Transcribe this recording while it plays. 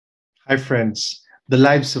Hi, friends. The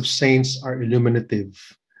lives of saints are illuminative.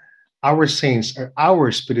 Our saints are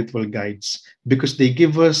our spiritual guides because they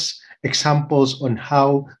give us examples on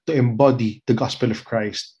how to embody the gospel of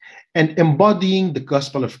Christ. And embodying the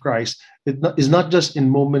gospel of Christ is not just in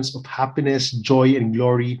moments of happiness, joy, and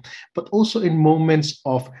glory, but also in moments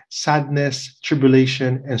of sadness,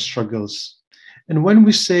 tribulation, and struggles. And when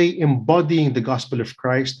we say embodying the gospel of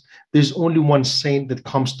Christ, there's only one saint that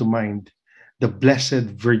comes to mind, the Blessed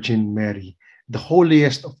Virgin Mary, the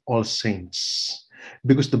holiest of all saints.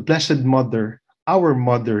 Because the Blessed Mother, our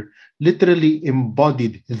mother, literally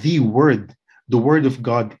embodied the Word of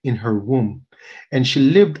God in her womb. And she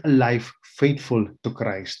lived a life faithful to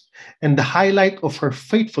Christ. And the highlight of her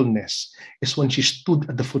faithfulness is when she stood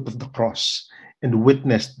at the foot of the cross and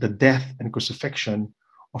witnessed the death and crucifixion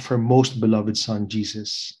of her most beloved Son,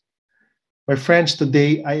 Jesus. My friends,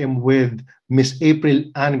 today I am with Miss April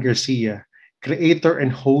Ann Garcia, creator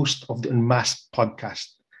and host of the Unmasked podcast.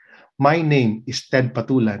 My name is Ted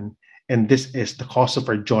Patulan, and this is the Cause of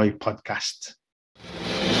Our Joy podcast.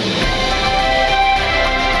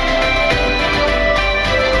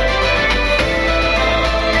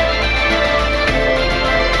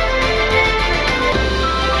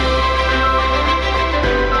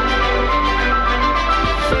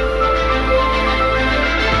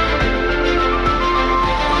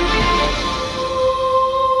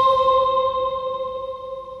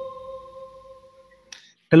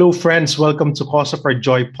 Hello, friends. Welcome to Cause of Our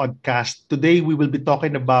Joy podcast. Today, we will be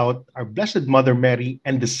talking about our Blessed Mother Mary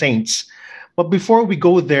and the saints. But before we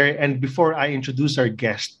go there and before I introduce our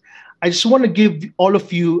guest, I just want to give all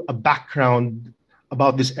of you a background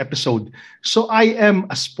about this episode. So, I am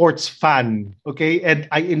a sports fan, okay, and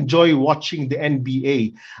I enjoy watching the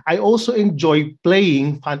NBA. I also enjoy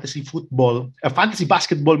playing fantasy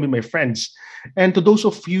basketball with my friends. And to those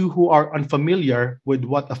of you who are unfamiliar with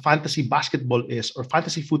what a fantasy basketball is or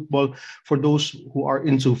fantasy football, for those who are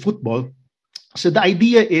into football, so the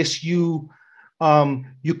idea is you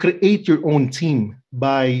create your own team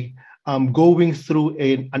by going through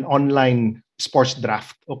an online sports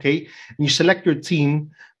draft. Okay, and you select your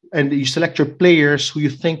team and you select your players who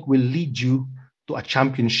you think will lead you to a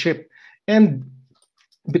championship. And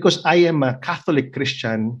because I am a Catholic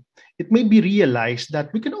Christian, it made me realize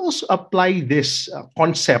that we can also apply this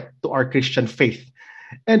concept to our Christian faith.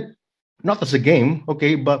 And not as a game,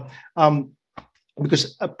 okay, but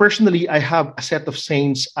because personally, I have a set of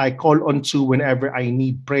saints I call on to whenever I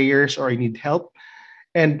need prayers or I need help.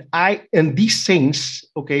 And these saints,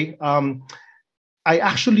 okay, I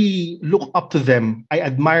actually look up to them. I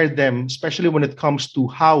admire them, especially when it comes to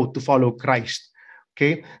how to follow Christ.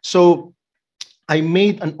 Okay, so I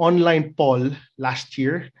made an online poll last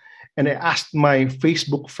year and I asked my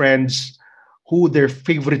Facebook friends who their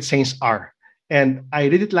favorite saints are. And I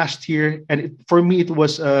did it last year, and for me, it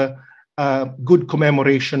was a good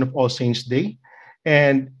commemoration of All Saints' Day.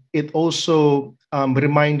 And it also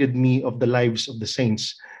reminded me of the lives of the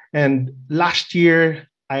saints. And last year,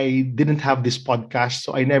 I didn't have this podcast,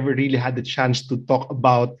 so I never really had the chance to talk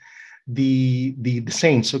about the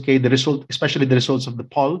saints. Okay, the result, especially the results of the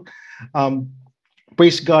poll.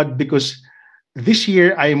 Praise God, because this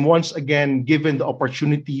year I am once again given the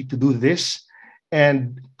opportunity to do this.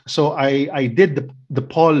 And so I did the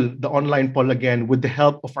poll, the online poll again with the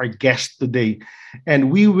help of our guest today. And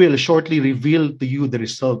we will shortly reveal to you the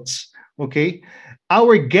results. Okay.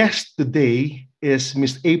 Our guest today is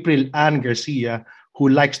Miss April Ann Garcia, who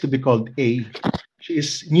likes to be called A. She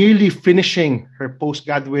is nearly finishing her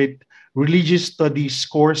postgraduate religious studies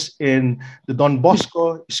course in the Don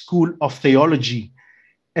Bosco School of Theology.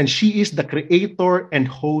 And she is the creator and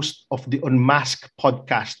host of the Unmasked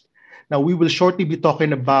podcast. Now, we will shortly be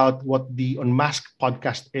talking about what the Unmasked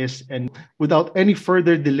podcast is. And without any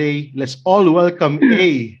further delay, let's all welcome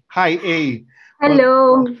A. Hi, A.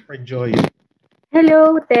 Hello. Welcome for Joy.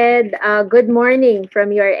 Hello, Ted. Good morning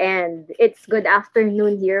from your end. It's good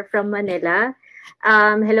afternoon here from Manila.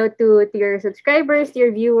 Hello to your subscribers, to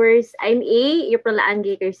your viewers. I'm A, April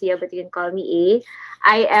Angie Garcia, but you can call me A.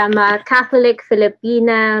 I am a Catholic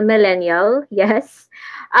Filipina millennial. Yes.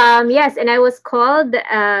 Yes, and I was called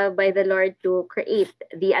by the Lord to create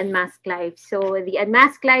the Unmasked Life. So the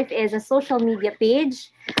Unmasked Life is a social media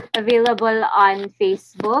page available on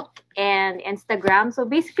Facebook and Instagram. So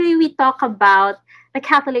basically, we talk about the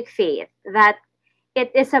Catholic faith, that it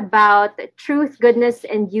is about truth, goodness,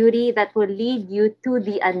 and beauty that will lead you to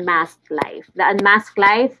the unmasked life. The unmasked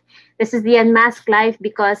life, this is the unmasked life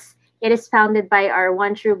because it is founded by our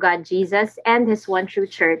one true God, Jesus, and his one true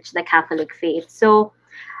church, the Catholic faith. So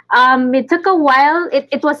it took a while.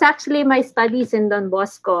 It was actually my studies in Don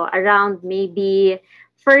Bosco around maybe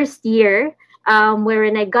first year,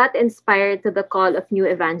 wherein I got inspired to the call of new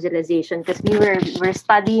evangelization because we were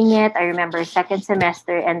studying it. I remember second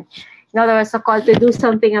semester, and there was a call to do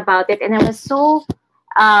something about it, and I was so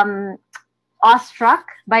um, awestruck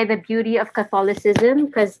by the beauty of Catholicism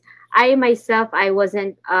because I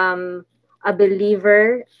wasn't a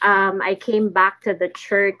believer. I came back to the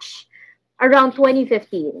church around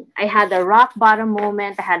 2015. I had a rock bottom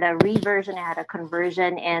moment. I had a reversion. I had a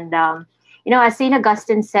conversion. And, as St.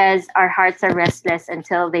 Augustine says, our hearts are restless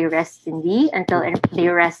until they rest in thee, until they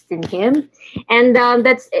rest in him. And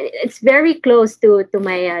it's very close to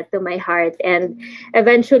my heart. And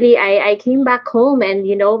eventually I came back home and,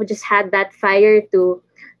 just had that fire to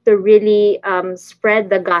really spread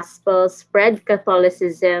the gospel, spread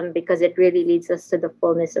Catholicism, because it really leads us to the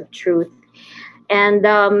fullness of truth. And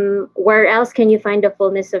where else can you find the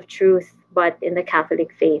fullness of truth but in the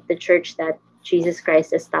Catholic faith, the church that Jesus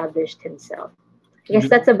Christ established himself? I guess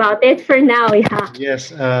that's about it for now. Yeah.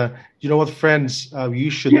 Yes. You know what, friends? You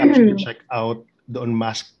should actually check out the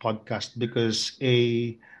Unmasked podcast because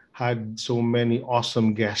had so many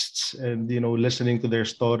awesome guests, and listening to their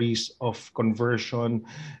stories of conversion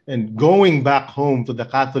and going back home to the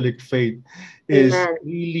Catholic faith is Amen.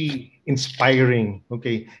 really inspiring.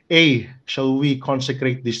 Okay, shall we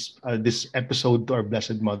consecrate this episode to our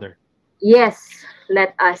Blessed Mother? Yes,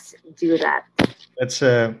 let us do that. Let's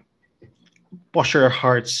posture our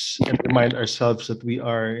hearts and remind ourselves that we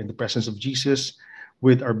are in the presence of Jesus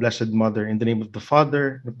with our Blessed Mother. In the name of the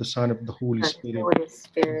Father, of the Son, of the Holy Spirit. Holy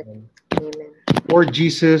Spirit. Amen. Amen. Lord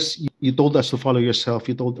Jesus, you told us to follow yourself.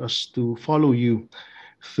 You told us to follow you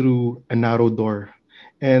through a narrow door.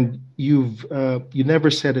 And you never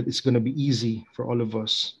said that it's going to be easy for all of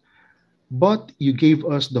us. But you gave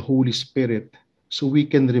us the Holy Spirit so we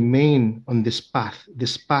can remain on this path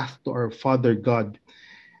to our Father God.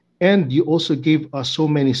 And you also gave us so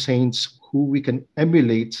many saints who we can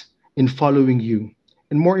emulate in following you.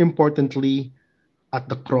 And more importantly, at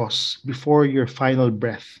the cross, before your final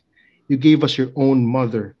breath, you gave us your own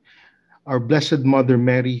mother, our Blessed Mother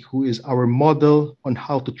Mary, who is our model on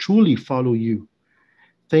how to truly follow you.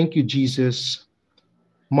 Thank you, Jesus.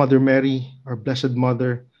 Mother Mary, our Blessed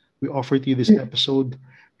Mother, we offer to you this episode.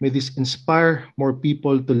 May this inspire more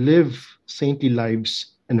people to live saintly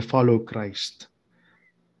lives and follow Christ.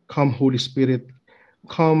 Come, Holy Spirit,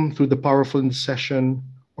 come through the powerful intercession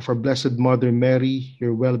of our Blessed Mother Mary,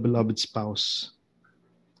 your well-beloved spouse.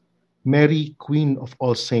 Mary, Queen of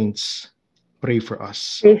all saints, pray for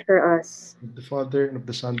us. Pray for us. Of the Father, and of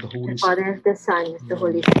the Son, the Holy The Spirit. Father, of the Son, of the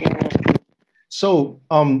Holy Spirit. So,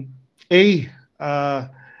 I'm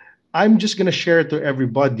just going to share to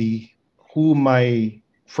everybody who my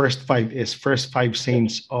first five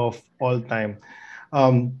saints of all time.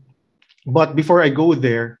 But before I go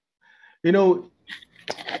there,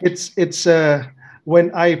 it's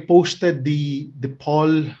when I posted the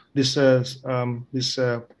poll, this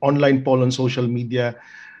online poll on social media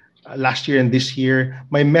last year and this year,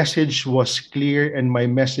 my message was clear, and my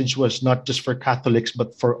message was not just for Catholics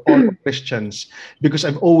but for all Christians, because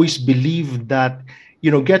I've always believed that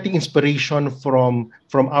getting inspiration from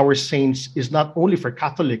our saints is not only for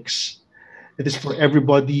Catholics, it is for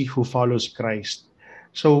everybody who follows Christ.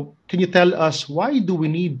 So can you tell us, why do we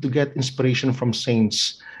need to get inspiration from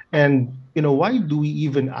saints? And, why do we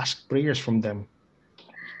even ask prayers from them?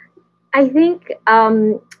 I think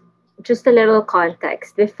just a little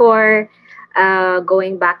context before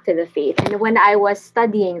going back to the faith. And when I was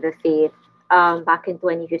studying the faith back in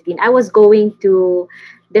 2015, I was going to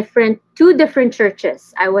two different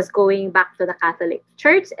churches. I was going back to the Catholic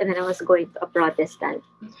Church, and then I was going to a Protestant.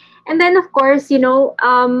 And then, of course,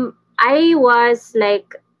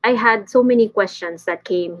 I had so many questions that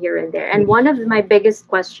came here and there. And one of my biggest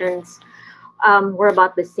questions were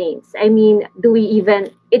about the saints. I mean,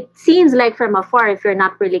 it seems like from afar, if you're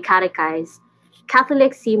not really catechized,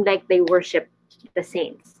 Catholics seem like they worship the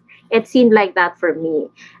saints. It seemed like that for me.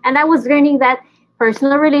 And I was learning that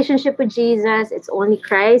personal relationship with Jesus, it's only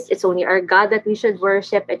Christ, it's only our God that we should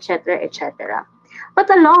worship, etc., etc. But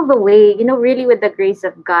along the way, really with the grace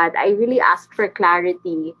of God, I really asked for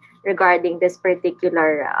clarity regarding this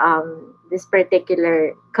particular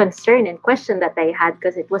concern and question that I had,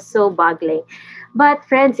 because it was so boggling. But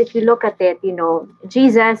friends, if you look at it,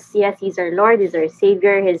 Jesus, yes, he's our Lord, he's our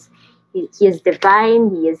Savior, he is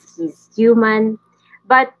divine, he's human.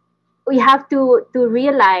 But we have to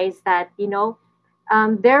realize that,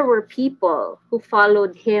 there were people who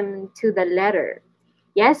followed him to the letter.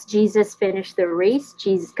 Yes, Jesus finished the race,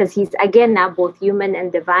 because he's, again, now both human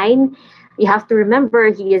and divine. You have to remember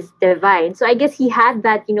he is divine. So I guess he had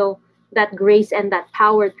that, that grace and that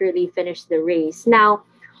power to really finish the race. Now,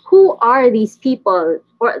 who are these people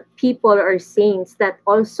or saints that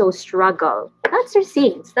also struggle? That's our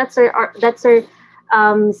saints. That's our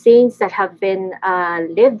saints that have been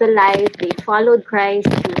lived the life. They followed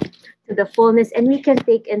Christ to the fullness, and we can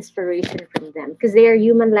take inspiration from them because they are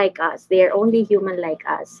human like us. They are only human like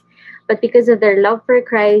us, but because of their love for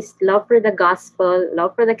Christ, love for the gospel,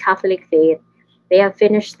 love for the Catholic faith, they have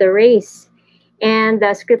finished the race. And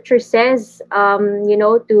the scripture says,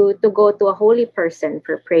 to go to a holy person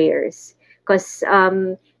for prayers because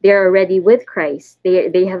they're already with Christ.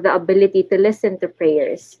 They have the ability to listen to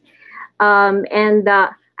prayers. And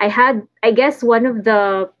I guess, one of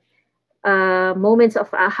the moments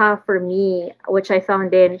of aha for me, which I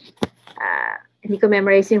found in, hindi ko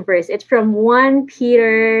memorize yung verse. It's from 2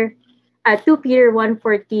 Peter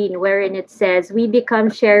 1:14, wherein it says, we become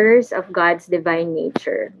sharers of God's divine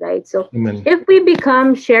nature, right? So Amen. if we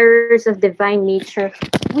become sharers of divine nature,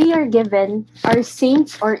 we are given, our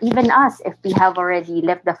saints, or even us, if we have already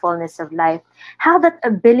left the fullness of life, have that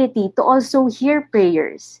ability to also hear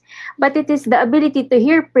prayers. But it is the ability to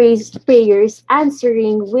hear prayers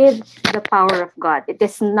answering with the power of God. It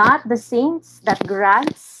is not the saints that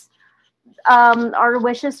grants our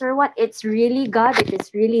wishes or what. It's really God. It is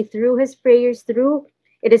really through his prayers,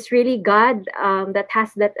 it is really God that has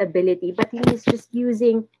that ability, but he is just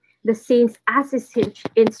using the saints as his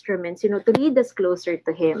instruments, to lead us closer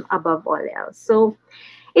to him above all else. So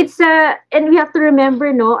it's and we have to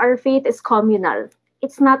remember, no, our faith is communal.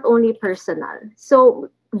 It's not only personal. So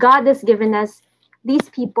God has given us these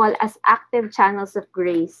people as active channels of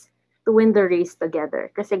grace to win the race together.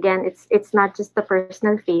 Because again, it's not just the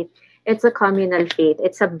personal faith, it's a communal faith.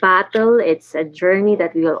 It's a battle, it's a journey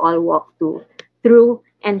that we will all walk through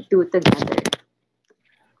and to together.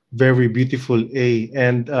 Very beautiful, A.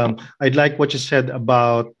 And I'd like what you said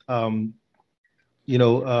about, you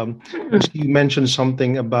mentioned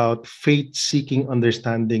something about faith-seeking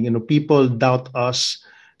understanding. People doubt us,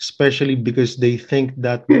 especially because they think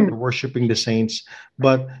that we're worshiping the saints.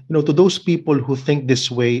 But to those people who think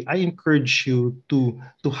this way, I encourage you to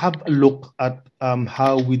have a look at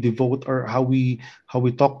how we devote, or how we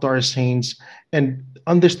talk to our saints, and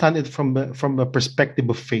understand it from a perspective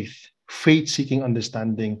of faith-seeking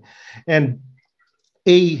understanding. And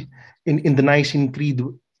in the Nicene Creed,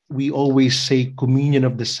 we always say communion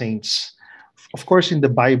of the saints. Of course, in the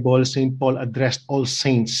Bible, Saint Paul addressed all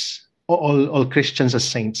saints, all Christians as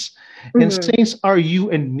saints. And saints are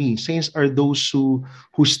you and me. Saints are those who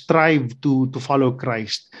strive to follow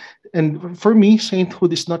Christ. And for me,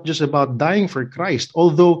 sainthood is not just about dying for Christ,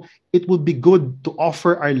 although it would be good to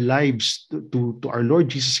offer our lives to our Lord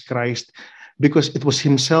Jesus Christ, because it was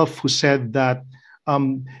himself who said that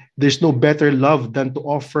there's no better love than to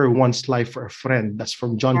offer one's life for a friend. That's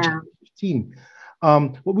from John chapter 15.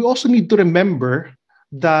 But we also need to remember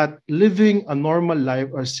that living a normal life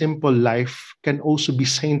or simple life can also be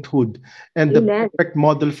sainthood. And the perfect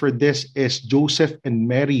model for this is Joseph and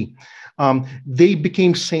Mary. They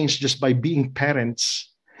became saints just by being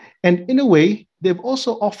parents. And in a way, they've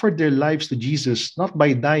also offered their lives to Jesus, not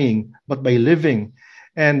by dying, but by living.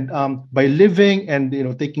 And by living and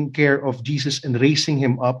taking care of Jesus and raising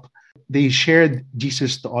him up, they shared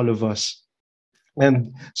Jesus to all of us.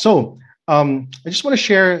 And so I just want to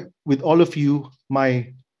share with all of you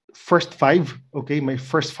my first five, my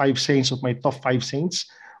first five saints of my top five saints.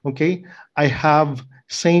 I have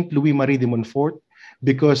Saint Louis Marie de Montfort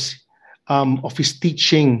because of his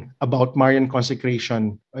teaching about Marian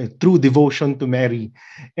consecration through devotion to Mary.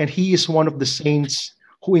 And he is one of the saints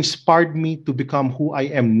who inspired me to become who I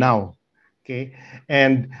am now.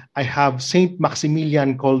 And I have Saint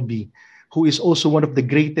Maximilian Kolbe, who is also one of the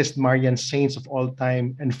greatest Marian saints of all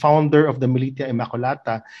time and founder of the Militia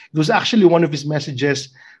Immaculata. It was actually one of his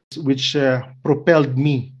messages which propelled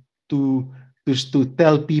me to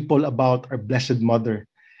tell people about our Blessed Mother.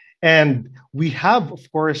 And we have, of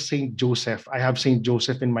course, Saint Joseph. I have Saint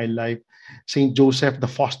Joseph in my life. Saint Joseph, the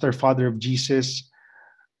foster father of Jesus.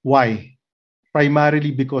 Why?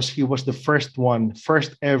 Primarily because he was the first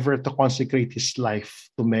ever to consecrate his life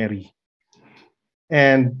to Mary.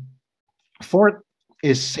 And fourth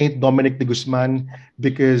is Saint Dominic de Guzman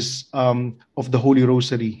because of the Holy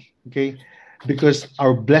Rosary. Because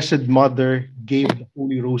our Blessed Mother gave the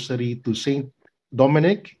Holy Rosary to Saint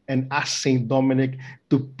Dominic and asked Saint Dominic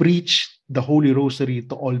to preach the Holy Rosary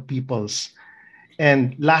to all peoples.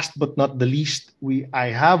 And last but not the least, I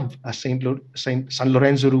have a Saint San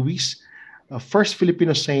Lorenzo Ruiz, a first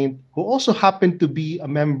Filipino saint who also happened to be a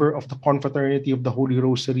member of the Confraternity of the Holy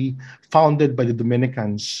Rosary founded by the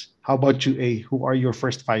Dominicans. How about you, A? Who are your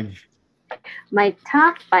first five? My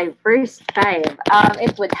top five, first five.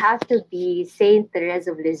 It would have to be Saint Therese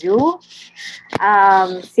of Lisieux,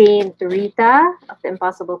 Saint Rita of the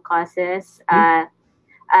Impossible Causes,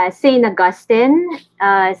 Saint Augustine,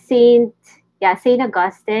 Saint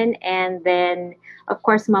Augustine, and then of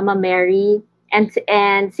course Mama Mary and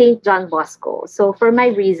Saint John Bosco. So for my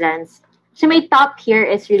reasons, so my top here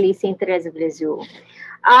is really Saint Therese of Lisieux.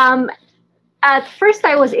 Um, at first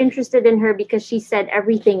I was interested in her because she said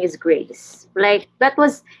everything is grace. Like that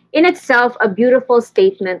was in itself a beautiful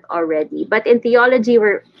statement already. But in theology,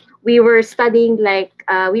 we were studying that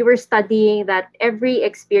every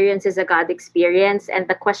experience is a God experience, and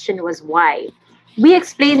the question was why. We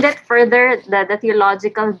explained it further, the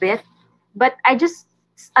theological bit, but I just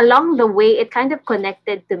along the way it kind of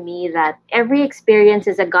connected to me that every experience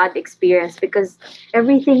is a God experience because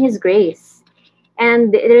everything is grace.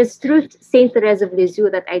 And it is through Saint Therese of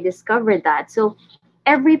Lisieux that I discovered that. So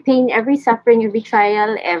every pain, every suffering, every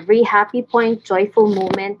trial, every happy point, joyful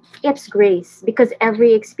moment, it's grace because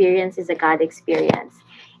every experience is a God experience.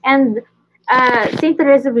 And Saint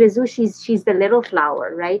Therese of Lisieux, she's the little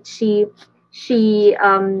flower, right? She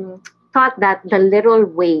taught that the little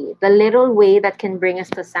way that can bring us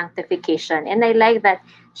to sanctification. And I like that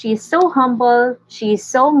she is so humble, she is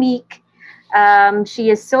so meek, she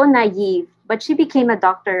is so naive, but she became a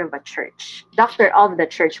doctor of the church,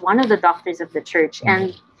 one of the doctors of the church.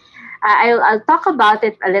 And I'll talk about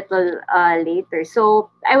it a little later. So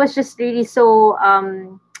I was just really so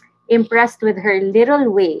impressed with her little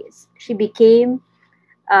ways. She became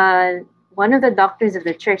one of the doctors of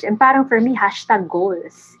the church. And parang for me, hashtag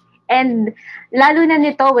goals. And lalo na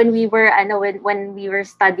nito when we were when we were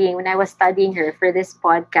studying, when I was studying her for this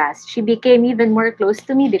podcast, she became even more close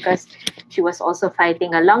to me because she was also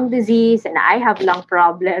fighting a lung disease and I have lung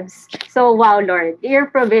problems. So wow, Lord, your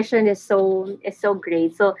provision is so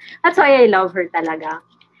great. So that's why I love her talaga.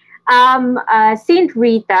 Saint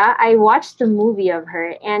Rita, I watched the movie of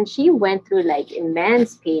her and she went through like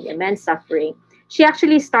immense pain, immense suffering. She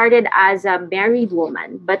actually started as a married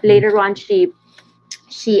woman, but later on she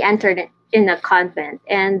entered in a convent,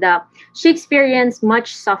 and she experienced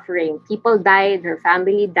much suffering. People died, her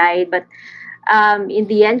family died, but in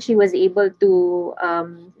the end she was able to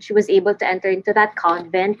enter into that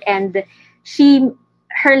convent, and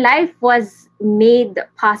her life was made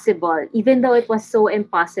possible even though it was so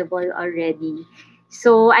impossible already.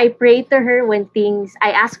 So I pray to her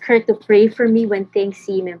I ask her to pray for me when things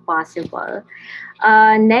seem impossible.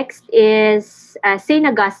 Next is Saint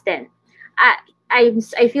Augustine.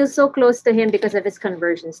 I feel so close to him because of his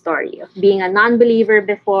conversion story of being a non-believer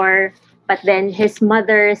before, but then his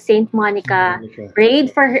mother, Saint Monica,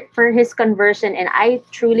 prayed for his conversion, and I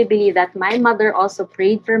truly believe that my mother also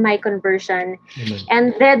prayed for my conversion. Amen.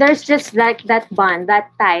 And there's just like that bond,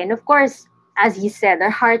 that tie, and of course, as he said,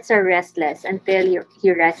 our hearts are restless until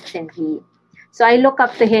he rests in thee. So I look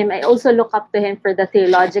up to him. I also look up to him for the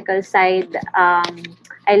theological side.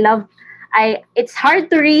 It's hard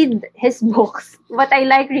to read his books, but I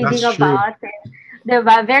like reading about it.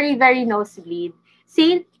 Diba? Very, very nosebleed.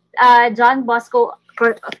 Saint John Bosco,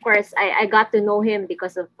 of course, I got to know him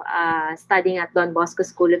because of studying at Don Bosco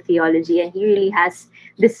School of Theology, and he really has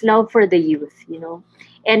this love for the youth, you know.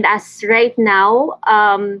 And as right now,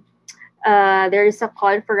 there is a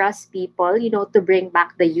call for us people, you know, to bring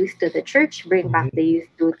back the youth to the church, bring back the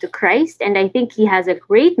youth to Christ. And I think he has a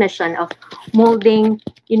great mission of molding,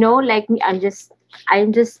 you know, like me. I'm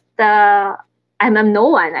no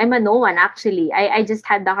one. I'm a no one, actually. I just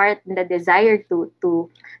had the heart and the desire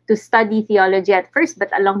to study theology at first,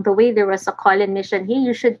 but along the way there was a call and mission. Hey,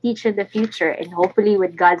 you should teach in the future, and hopefully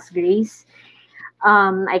with God's grace,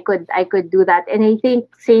 I could do that. And I think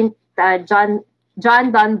Saint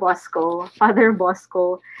John Don Bosco, Father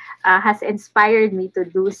Bosco, has inspired me to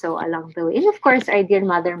do so along the way. And of course, our dear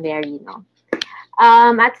Mother Mary, no.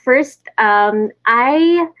 At first,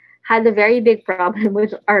 I had a very big problem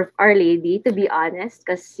with Our Lady, to be honest,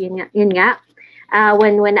 because yun nga,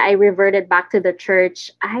 when I reverted back to the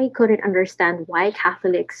church, I couldn't understand why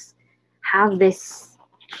Catholics have this.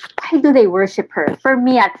 Why do they worship her? For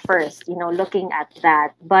me, at first, you know, looking at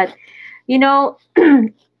that, but you know.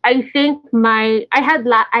 I think I had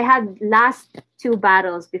last two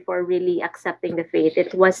battles before really accepting the faith.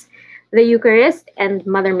 It was the Eucharist and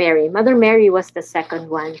Mother Mary. Mother Mary was the second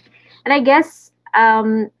one, and I guess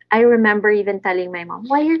I remember even telling my mom,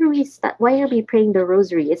 "Why are we praying the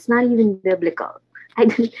Rosary? It's not even biblical." I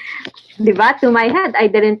didn't, diba? To my head, I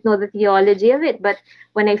didn't know the theology of it. But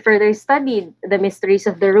when I further studied, the mysteries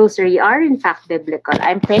of the Rosary are in fact biblical.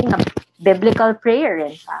 I'm praying a biblical prayer,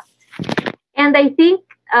 in fact. And I think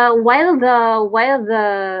while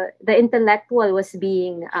the intellectual was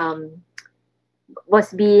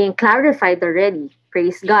being clarified already.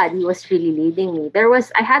 Praise God, He was really leading me.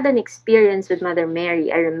 I had an experience with Mother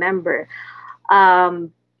Mary. I remember,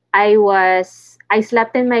 um, I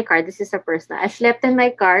slept in my car. This is a personal. I slept in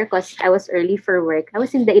my car because I was early for work. I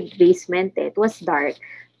was in the basement. It was dark,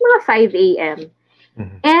 mga 5 a.m.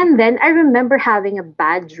 Mhm. And then I remember having a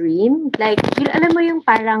bad dream. Like, alam mo yung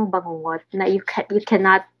parang bangungot na you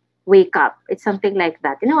cannot wake up. It's something like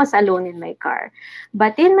that. I was alone in my car.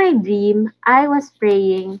 But in my dream, I was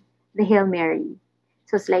praying the Hail Mary.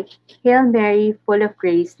 So it's like, Hail Mary, full of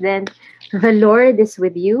grace. Then, the Lord is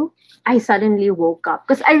with you. I suddenly woke up.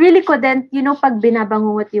 Because I really couldn't, pag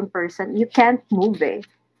binabangungot yung person, you can't move eh.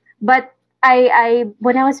 But I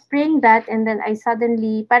when I was praying that, and then I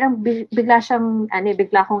suddenly parang bigla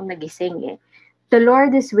akong nagising eh. The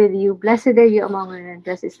Lord is with you. Blessed are you among women.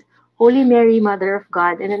 Blessed, Holy Mary, Mother of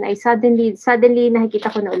God. And then I suddenly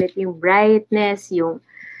nakikita ko na ulit yung brightness, yung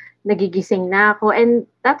nagigising na ako. And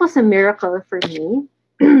that was a miracle for me.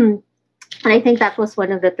 And I think that was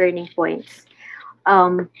one of the turning points.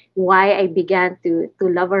 Why I began to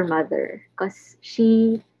love our mother, because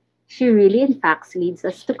she really in fact leads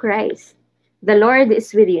us to Christ. The Lord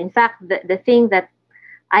is with you. In fact, the thing that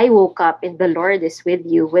I woke up in the Lord is with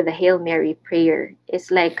you with a Hail Mary prayer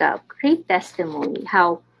is like a great testimony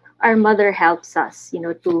how our mother helps us,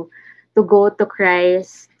 to go to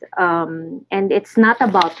Christ. And it's not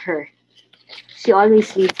about her. She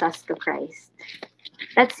always leads us to Christ.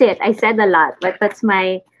 That's it. I said a lot, but that's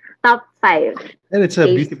my top five. And it's a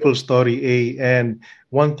Ace. beautiful story, And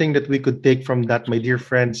one thing that we could take from that, my dear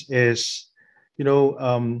friends, is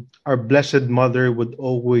our Blessed Mother would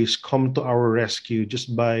always come to our rescue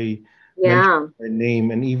just by Yeah. mentioning her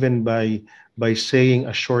name, and even by saying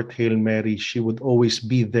a short Hail Mary, she would always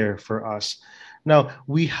be there for us. Now,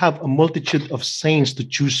 we have a multitude of saints to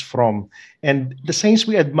choose from, and the saints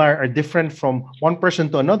we admire are different from one person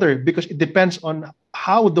to another because it depends on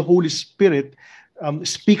how the Holy Spirit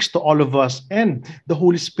speaks to all of us, and the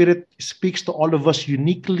Holy Spirit speaks to all of us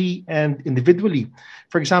uniquely and individually.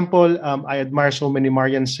 For example, I admire so many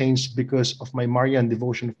Marian saints because of my Marian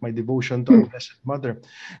devotion, of my devotion to our Blessed Mother.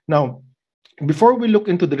 Now, before we look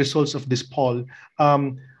into the results of this poll,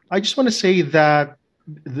 I just want to say that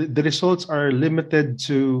the results are limited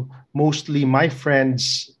to mostly my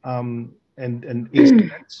friends and A's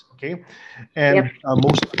friends, okay? And Yep.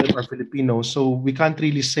 most of them are Filipinos, so we can't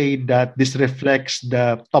really say that this reflects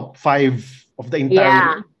the top five of the entire Yeah.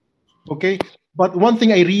 world, okay? But one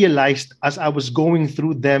thing I realized as I was going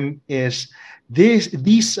through them is these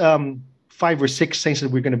five or six things that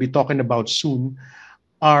we're going to be talking about soon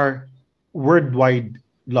are worldwide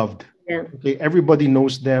loved. Yeah. Okay, everybody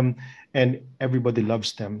knows them and everybody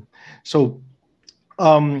loves them. So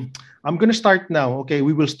um, I'm gonna start now. Okay,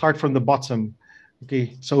 we will start from the bottom.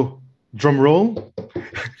 Okay, so drum roll.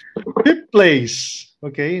 Fifth place.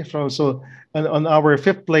 Okay, so on our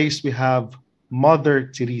fifth place we have Mother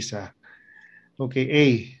Teresa. Okay,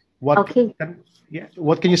 A. Okay.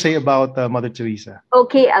 What can you say about Mother Teresa?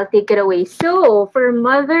 Okay, I'll take it away. So, for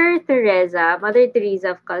Mother Teresa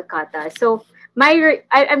of Calcutta. So,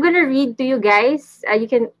 I'm gonna read to you guys. You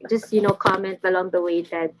can just comment along the way.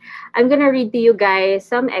 That I'm gonna read to you guys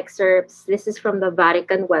some excerpts. This is from the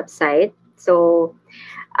Vatican website. So,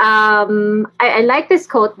 I like this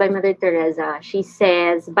quote by Mother Teresa. She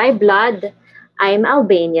says, "By blood, I'm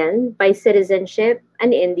Albanian. By citizenship,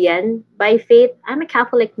 an Indian. By faith, I'm a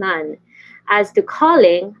Catholic nun. As to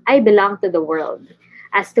calling, I belong to the world.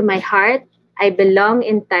 As to my heart, I belong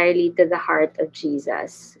entirely to the heart of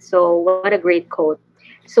Jesus." So, what a great quote.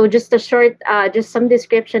 So, just some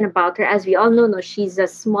description about her. As we all know, no, she's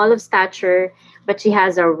a small of stature, but she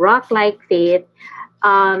has a rock-like faith.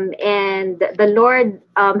 And the Lord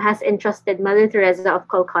has entrusted Mother Teresa of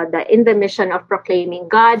Calcutta in the mission of proclaiming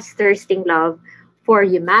God's thirsting love for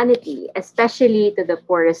humanity, especially to the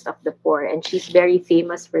poorest of the poor. And she's very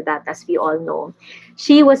famous for that, as we all know.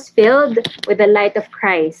 She was filled with the light of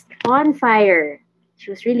Christ, on fire.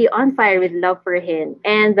 She was really on fire with love for Him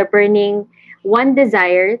and the burning one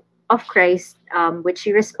desire of Christ, which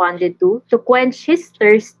she responded to quench His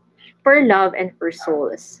thirst for love and for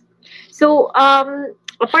souls. So,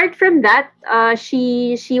 apart from that,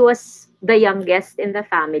 she was the youngest in the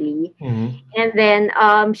family, Mhm. and then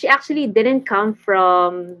she actually didn't come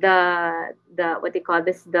from the what they call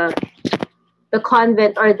this, the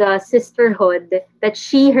convent or the sisterhood that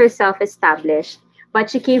she herself established,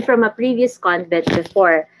 but she came from a previous convent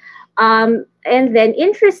before. And then,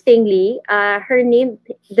 interestingly,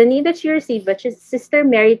 the name that she received, which is Sister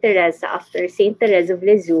Mary Teresa after Saint Therese of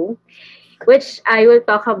Lisieux, which I will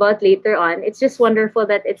talk about later on. It's just wonderful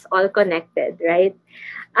that it's all connected, right?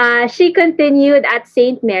 She continued at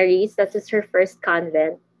St. Mary's, that was her first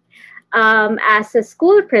convent, as a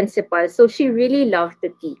school principal. So she really loved to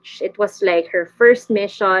teach. It was like her first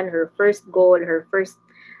mission, her first goal, her first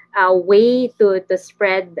way to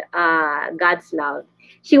spread God's love.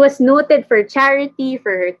 She was noted for charity,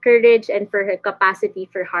 for her courage, and for her capacity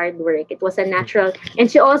for hard work. It was a natural,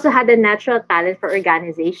 and she also had a natural talent for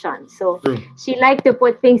organization. So True. she liked to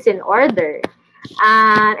put things in order.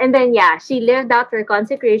 And then, yeah, she lived out her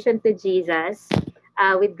consecration to Jesus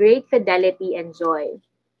with great fidelity and joy.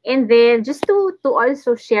 And then, just to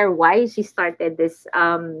also share why she started this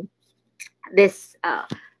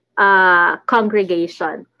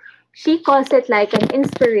congregation, she calls it like an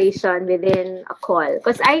inspiration within a call.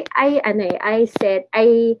 Because I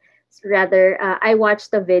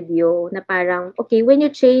watched a video na parang, okay, when you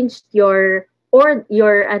changed your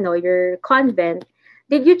convent,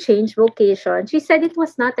 did you change vocation? She said it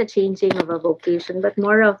was not a changing of a vocation, but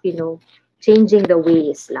more of, changing the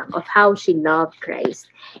ways lang of how she loved Christ.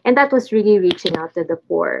 And that was really reaching out to the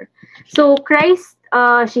poor. So Christ,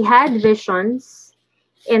 she had visions,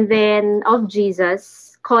 and then of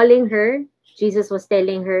Jesus calling her. Jesus was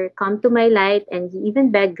telling her, come to my light, and he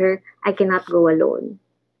even begged her, I cannot go alone.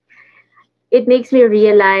 It makes me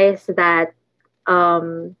realize that,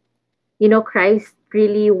 Christ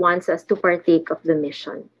really wants us to partake of the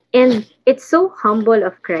mission. And it's so humble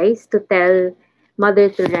of Christ to tell Mother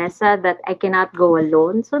Teresa that I cannot go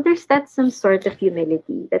alone. So there's that some sort of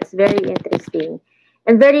humility that's very interesting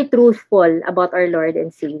and very truthful about our Lord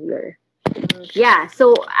and Savior. Yeah,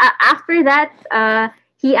 so after that,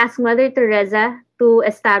 he asked Mother Teresa to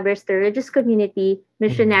establish the religious community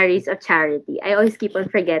Missionaries of Charity. I always keep on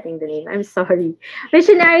forgetting the name. I'm sorry.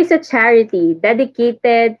 Missionaries of Charity,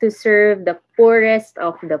 dedicated to serve the poorest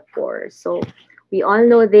of the poor. So we all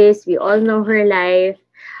know this. We all know her life.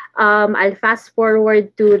 I'll fast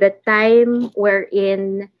forward to the time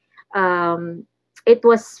wherein it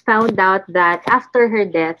was found out that after her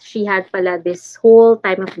death, she had pala this whole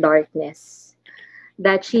time of darkness,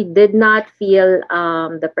 that she did not feel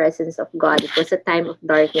the presence of God. It was a time of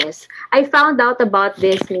darkness. I found out about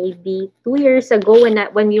this maybe 2 years ago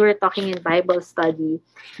when we were talking in Bible study,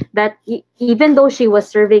 that even though she was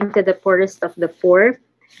serving to the poorest of the poor,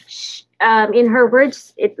 in her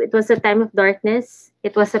words, it was a time of darkness.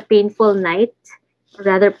 It was a painful night,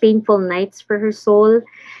 rather painful nights for her soul.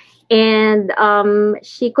 And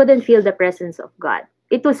she couldn't feel the presence of God.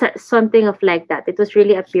 It was something of like that. It was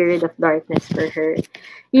really a period of darkness for her.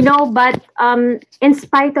 But in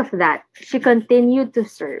spite of that, she continued to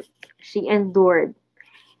serve. She endured.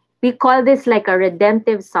 We call this like a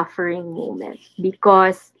redemptive suffering moment,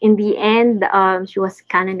 because in the end, she was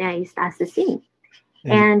canonized as a saint.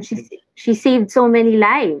 And she saved so many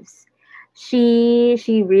lives.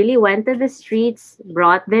 She really went to the streets,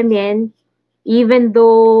 brought them in, even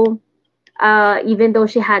though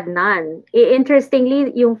she had none.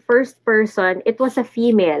 Interestingly, yung first person, it was a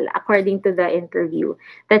female, according to the interview,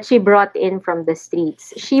 that she brought in from the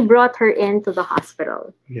streets. She brought her into the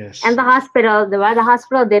hospital. Yes. And the hospital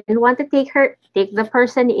didn't want to take the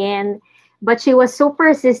person in, but she was so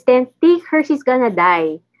persistent. Take her, she's gonna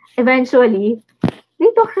die. Eventually,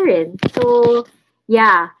 they took her in. So,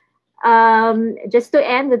 yeah. Just to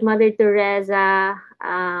end with Mother Teresa,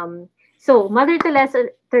 so Mother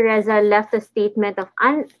Teresa left a statement of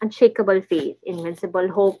unshakable faith, invincible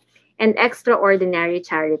hope, and extraordinary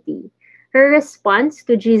charity. Her response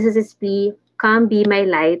to Jesus' plea, come be my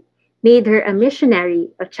light, made her a missionary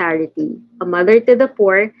of charity, a mother to the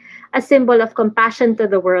poor, a symbol of compassion to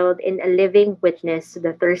the world, and a living witness to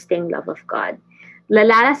the thirsting love of God. The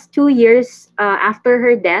last 2 years after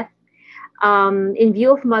her death, in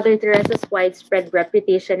view of Mother Teresa's widespread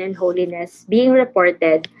reputation and holiness being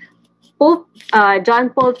reported, Pope John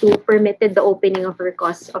Paul II permitted the opening of her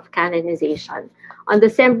cause of canonization. On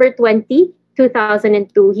December 20,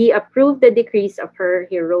 2002, he approved the decrees of her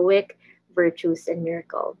heroic virtues and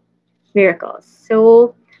miracles.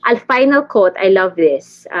 So, a final quote, I love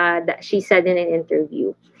this, that she said in an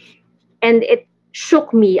interview. And it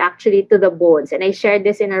shook me actually to the bones. And I shared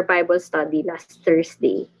this in our Bible study last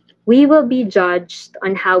Thursday. We will be judged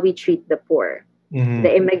on how we treat the poor,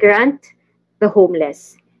 the immigrant, the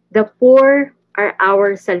homeless. The poor are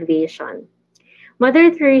our salvation.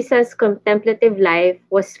 Mother Teresa's contemplative life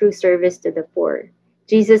was through service to the poor,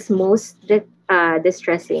 Jesus' most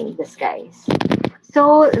distressing disguise.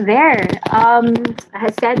 So there,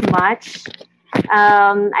 has said much.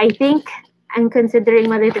 I think I'm considering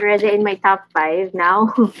Mother Teresa in my top five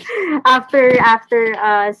now, after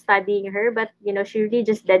studying her. But she really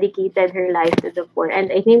just dedicated her life to the poor,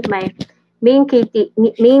 and I think my main key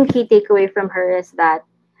takeaway from her is that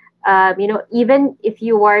even if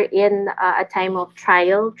you are in a time of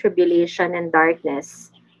trial, tribulation, and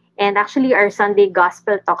darkness, and actually our Sunday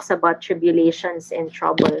gospel talks about tribulations and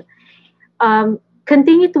trouble.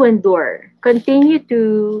 Continue to endure, continue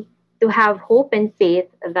to have hope and faith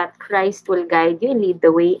that Christ will guide you and lead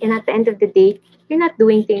the way. And at the end of the day, you're not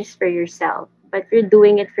doing things for yourself, but you're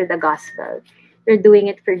doing it for the gospel. You're doing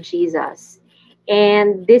it for Jesus.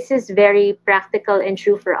 And this is very practical and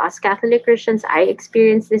true for us Catholic Christians. I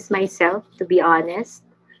experienced this myself, to be honest.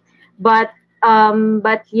 But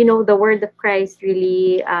the word of Christ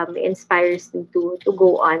really inspires me to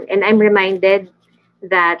go on. And I'm reminded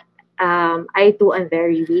that I too am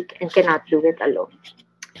very weak and cannot do it alone.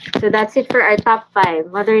 So that's it for our top five.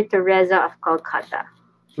 Mother Teresa of Calcutta.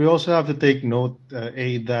 We also have to take note,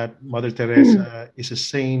 that Mother Teresa is a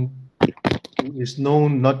saint who is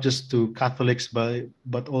known not just to Catholics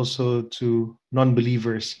but also to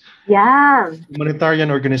non-believers. Yeah. Humanitarian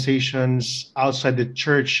organizations outside the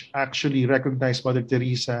church actually recognize Mother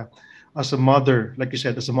Teresa as a mother, like you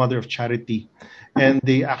said, as a mother of charity, and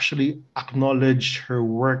they actually acknowledge her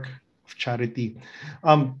work of charity.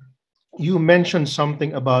 You mentioned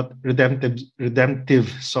something about redemptive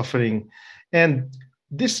suffering, and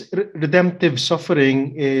this redemptive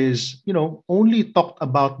suffering is only talked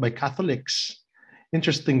about by Catholics,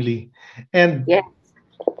 interestingly. And Yeah.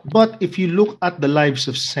 but if you look at the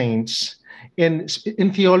lives of saints,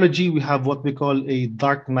 in theology we have what we call a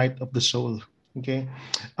dark night of the soul. Okay,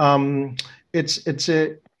 it's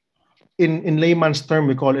a in layman's term,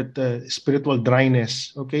 we call it spiritual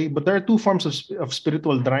dryness. Okay, but there are two forms of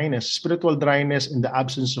spiritual dryness: spiritual dryness in the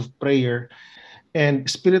absence of prayer, and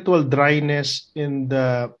spiritual dryness in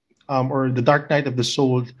the or the dark night of the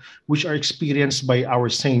soul, which are experienced by our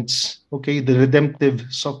saints. Okay, the redemptive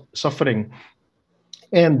suffering.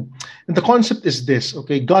 And the concept is this: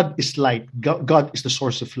 okay, God is light. God is the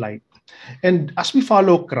source of light. And as we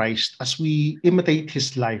follow Christ, as we imitate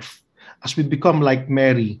His life, as we become like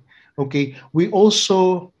Mary, okay, we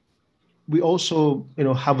also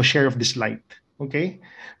have a share of this light. Okay,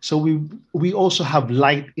 so we also have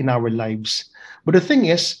light in our lives. But the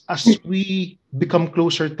thing is, as we become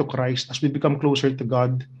closer to Christ, as we become closer to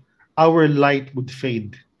God, our light would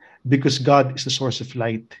fade because God is the source of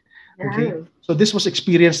light. Okay, Yeah. so this was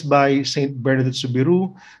experienced by Saint Bernadette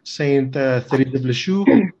Soubirous, Saint Therese of Lisieux,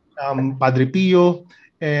 Padre Pio,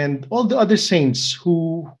 and all the other saints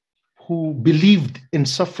who believed in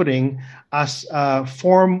suffering as a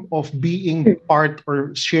form of being part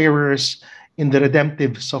or sharers in the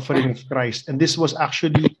redemptive suffering of Christ. And this was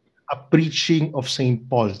actually a preaching of Saint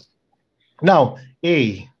Paul. Now,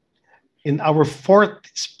 in our fourth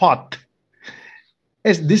spot,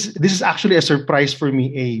 this is actually a surprise for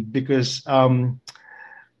me, because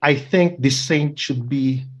I think this saint should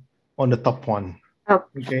be on the top one. Oh,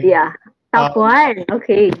 Okay. yeah. Top one.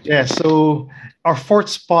 Okay. Yeah. So our fourth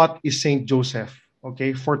spot is Saint Joseph.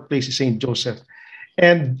 Okay. Fourth place is Saint Joseph.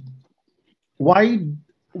 And why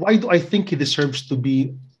why do I think he deserves to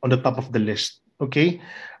be on the top of the list? Okay.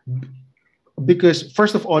 Because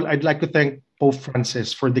first of all, I'd like to thank Pope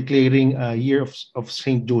Francis for declaring a year of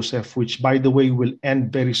Saint Joseph, which by the way will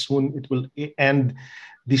end very soon. It will end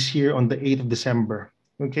this year on the 8th of December.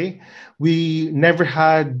 Okay. We never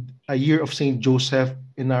had a year of Saint Joseph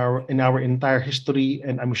in our entire history,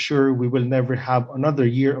 and I'm sure we will never have another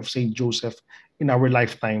year of Saint Joseph in our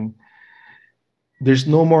lifetime. There's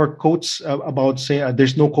no more quotes about say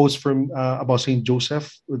there's no quotes from about Saint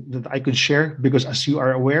Joseph that I could share, because as you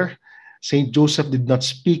are aware, Saint Joseph did not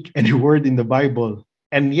speak any word in the Bible,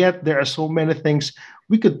 and yet there are so many things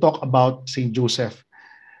we could talk about Saint Joseph.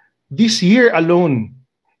 This year alone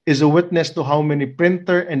is a witness to how many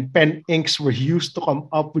printer and pen inks were used to come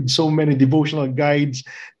up with so many devotional guides,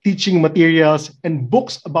 teaching materials, and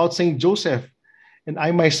books about Saint Joseph. And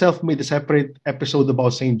I myself made a separate episode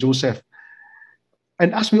about Saint Joseph.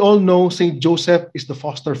 And as we all know, Saint Joseph is the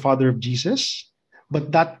foster father of Jesus,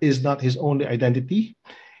 but that is not his only identity.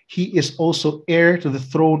 He is also heir to the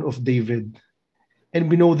throne of David. And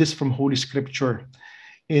we know this from Holy Scripture.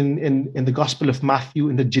 In the Gospel of Matthew,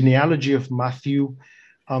 in the genealogy of Matthew,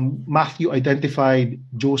 Matthew identified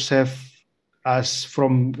Joseph as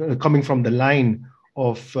coming from the line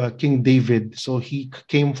of King David. So he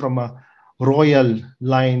came from a royal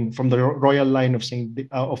line, from the royal line of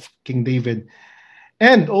King David.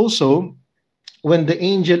 And also, when the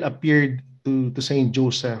angel appeared to Saint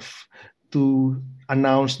Joseph to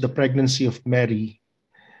announce the pregnancy of Mary,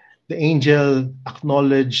 the angel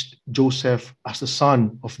acknowledged Joseph as the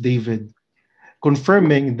son of David,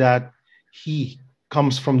 confirming that he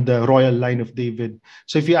comes from the royal line of David.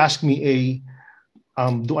 So if you ask me,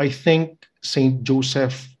 do I think Saint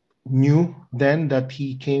Joseph knew then that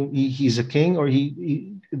he's a king, or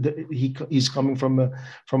he's coming from a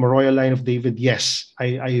royal line of David? Yes,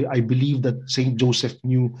 I believe that Saint Joseph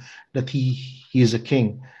knew that he is a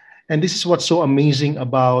king, and this is what's so amazing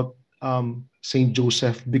about Saint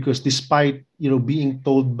Joseph, because despite being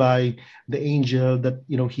told by the angel that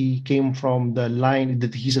he came from the line,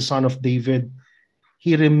 that he's a son of David,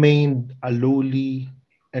 he remained a lowly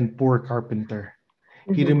and poor carpenter.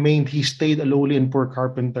 He stayed a lowly and poor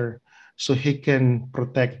carpenter so he can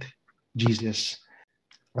protect Jesus.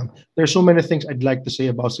 There's so many things I'd like to say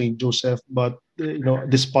about Saint Joseph, but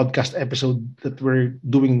this podcast episode that we're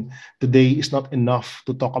doing today is not enough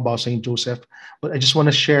to talk about Saint Joseph. But I just want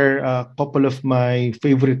to share a couple of my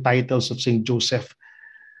favorite titles of Saint Joseph.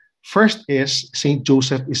 First is Saint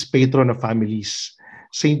Joseph is patron of families.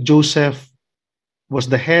 Saint Joseph was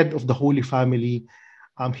the head of the Holy Family.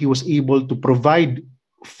 He was able to provide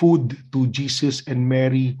food to Jesus and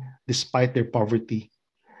Mary despite their poverty.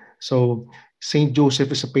 So Saint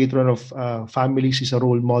Joseph is a patron of families. He's a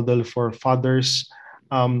role model for fathers.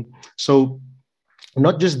 So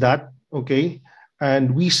not just that, okay?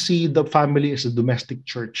 And we see the family as a domestic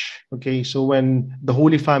church, okay? So when the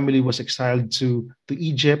Holy Family was exiled to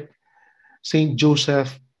Egypt, Saint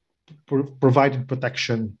Joseph provided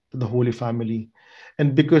protection to the Holy Family.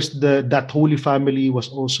 And because that Holy Family was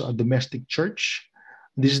also a domestic church,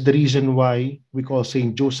 this is the reason why we call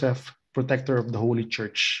Saint Joseph protector of the Holy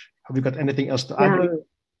Church. Have you got anything else to add?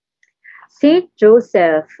 Saint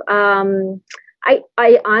Joseph,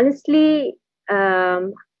 I honestly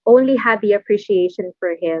only have the appreciation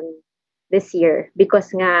for him this year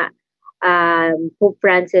because Pope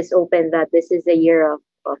Francis opened that this is a year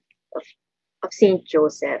of Saint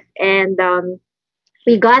Joseph, and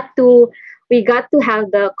we got to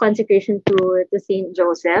have the consecration to Saint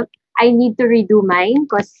Joseph. I need to redo mine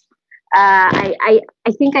because I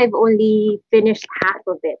think I've only finished half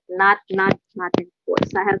of it, not in full.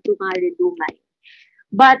 So I have to redo mine.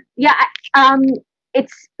 But yeah,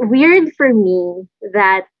 it's weird for me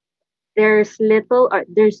that there's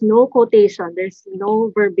no quotation, there's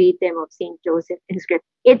no verbatim of Saint Joseph in script.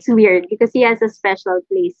 It's weird because he has a special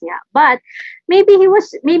place, yeah. But maybe he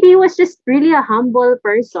was just really a humble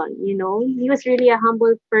person, He was really a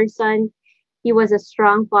humble person. He was a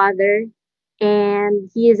strong father,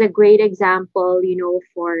 and he is a great example, he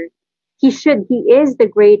is the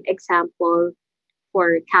great example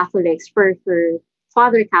for Catholics, for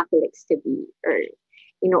father Catholics to be,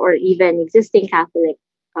 or even existing Catholic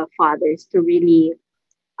fathers to really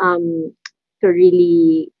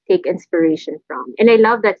take inspiration from. And I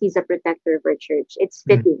love that he's a protector of our church. It's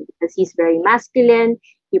fitting because he's very masculine.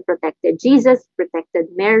 He protected Jesus, protected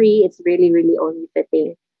Mary. It's really, really only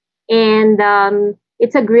fitting. And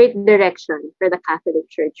it's a great direction for the Catholic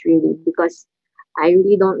Church, really, because I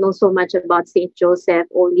really don't know so much about Saint Joseph,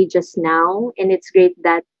 only just now. And it's great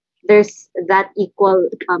that there's that equal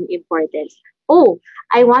importance. Oh,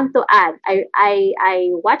 I want to add,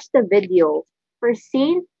 I watched the video for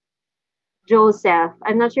Saint Joseph.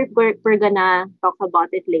 I'm not sure if we're gonna talk about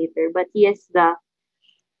it later, but he is the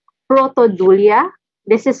protodulia.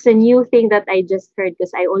 This is a new thing that I just heard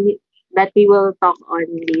because that we will talk on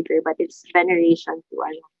later, but it's veneration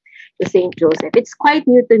to Saint Joseph. It's quite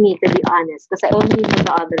new to me, to be honest, because I only know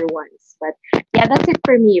the other ones. But yeah, that's it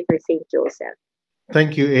for me for Saint Joseph.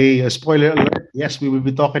 Thank you. A spoiler alert. Yes, we will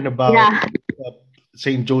be talking about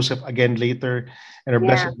Saint Joseph again later and our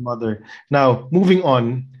Blessed Mother. Now, moving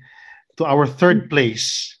on to our third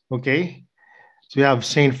place, okay? So we have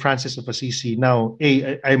Saint Francis of Assisi. Now,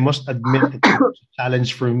 I must admit it's a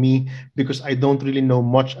challenge for me because I don't really know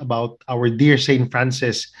much about our dear Saint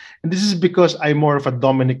Francis. And this is because I'm more of a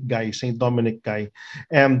Dominic guy, Saint Dominic guy.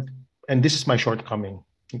 And this is my shortcoming,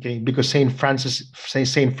 okay? Because Saint Francis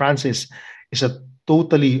is a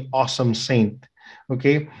totally awesome saint,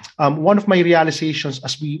 okay? One of my realizations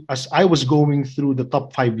as I was going through the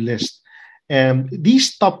top 5 list,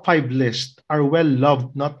 these top 5 lists are well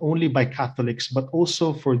loved not only by Catholics but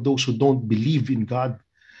also for those who don't believe in God.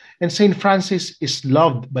 And Saint Francis is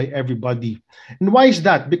loved by everybody. And why is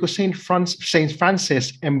that? Because Saint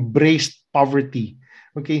Francis embraced poverty.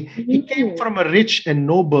 Okay, he came from a rich and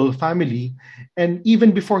noble family, and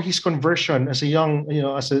even before his conversion, as a young,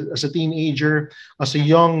 as a teenager, as a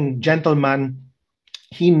young gentleman,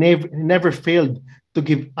 he never failed to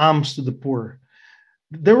give alms to the poor.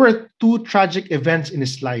 There were 2 tragic events in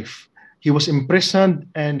his life. He was imprisoned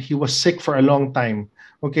and he was sick for a long time.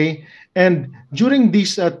 Okay, and during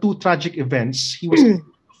these two tragic events, he was able to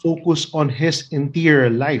focus on his interior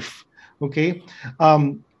life. Okay,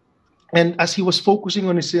 um, and as he was focusing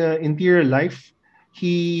on his interior life,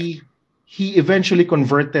 he he eventually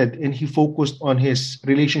converted and he focused on his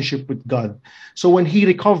relationship with God. So when he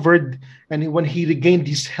recovered and when he regained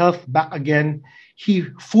his health back again, he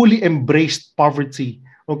fully embraced poverty.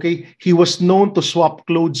 Okay, he was known to swap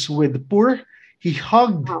clothes with the poor. He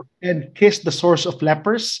hugged Wow. and kissed the source of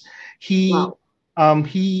lepers. He Wow.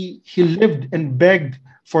 he lived and begged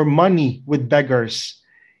for money with beggars.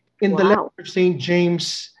 In the letter Wow. of Saint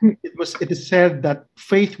James, it is said that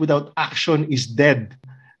faith without action is dead.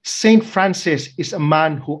 Saint Francis is a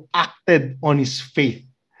man who acted on his faith.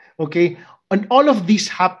 Okay, and all of this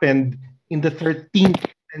happened in the 13th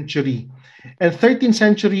century, and 13th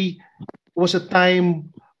century was a time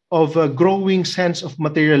of a growing sense of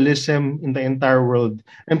materialism in the entire world,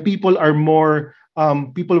 and people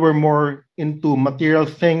were more into material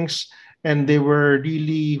things, and they were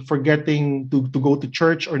really forgetting to go to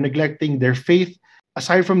church or neglecting their faith.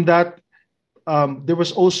 Aside from that, there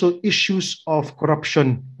was also issues of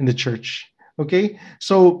corruption in the church. Okay,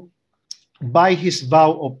 so by his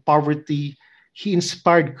vow of poverty, he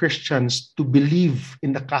inspired Christians to believe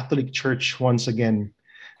in the Catholic Church once again.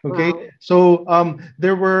 Okay, Wow. so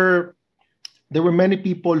there were many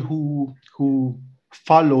people who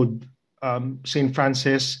followed Saint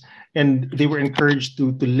Francis, and they were encouraged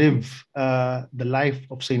to live the life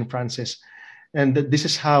of Saint Francis. And this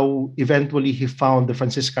is how eventually he found the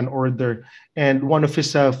Franciscan order. And one of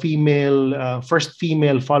his first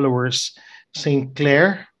female followers, Saint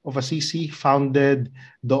Clare of Assisi, founded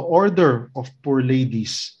the Order of Poor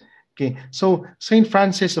Ladies. Okay, so Saint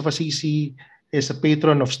Francis of Assisi is a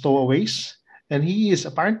patron of stowaways, and he's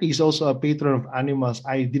also a patron of animals.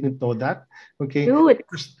 I didn't know that. Okay, Dude.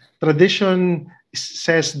 tradition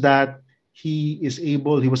says that he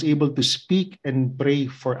was able to speak and pray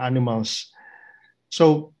for animals.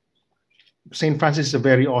 So Saint Francis is a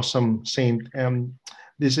very awesome saint.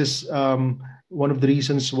 This is one of the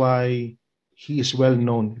reasons why he is well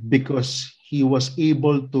known, because he was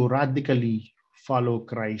able to radically follow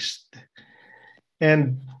Christ.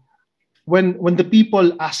 And when the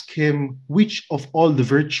people ask him which of all the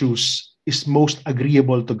virtues is most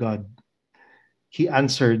agreeable to God, he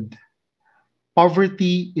answered,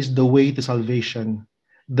 "Poverty is the way to salvation,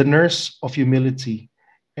 the nurse of humility,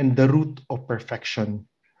 and the root of perfection.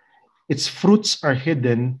 Its fruits are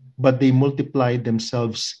hidden, but they multiply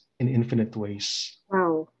themselves in infinite ways."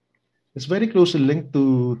 Wow. It's very closely linked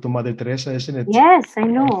to Mother Teresa, isn't it? Yes, I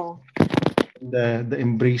know. The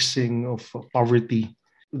embracing of poverty.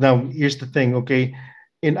 Now, here's the thing, okay?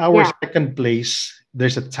 In our Yeah. second place,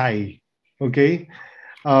 there's a tie, okay?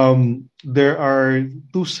 There are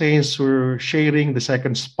two saints who are sharing the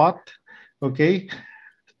second spot, okay?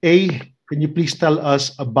 A, can you please tell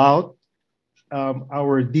us about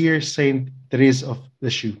our dear Saint Therese of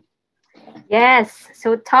Lisieux? Yes.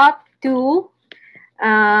 So top two.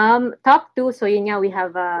 So yun nga, we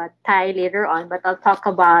have a tie later on, but I'll talk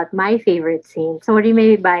about my favorite saint. Sorry,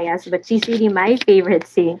 may be biased, but she's really my favorite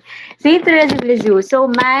saint, Saint Therese of Lisieux. So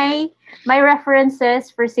my references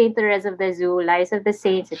for Saint Therese of Lisieux, Lives of the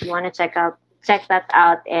Saints. If you want to check that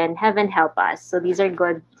out, and Heaven Help Us. So these are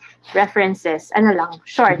good references. Ano lang,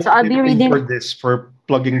 short. So I'll be reading. For this, for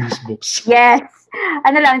plugging these books. Yes.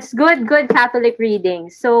 Ano lang, it's good Catholic reading.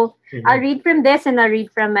 So I'll read from this and I'll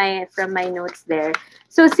read from my notes there.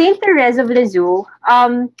 So Saint Therese of Lisieux,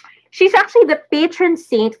 she's actually the patron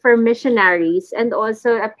saint for missionaries and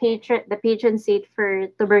also the patron saint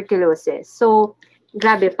for tuberculosis. So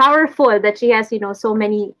grabe, powerful that she has, so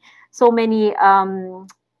many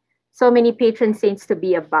patron saints to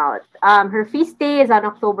be about. Her feast day is on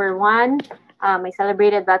October 1. I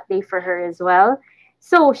celebrated that day for her as well.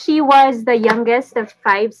 So she was the youngest of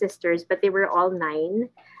 5 sisters, but they were all 9.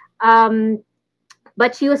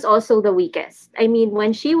 But she was also the weakest. I mean,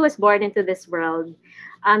 when she was born into this world,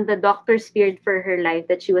 the doctors feared for her life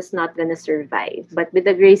that she was not going to survive. But with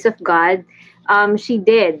the grace of God, she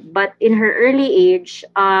did. But in her early age,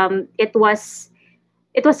 it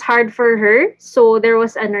was hard for her. So there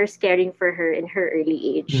was a nurse caring for her in her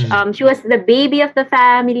early age. She was the baby of the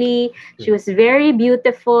family. She was very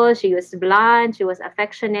beautiful. She was blonde. She was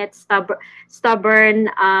affectionate, stubborn,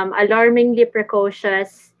 alarmingly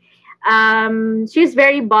precocious. She was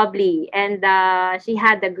very bubbly, and she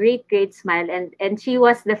had a great smile. And she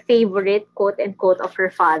was the favorite, quote unquote, of her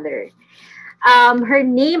father.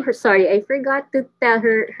 Sorry, I forgot to tell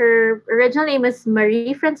her. Her original name is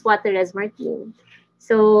Marie Francoise Therese Martin.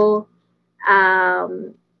 So,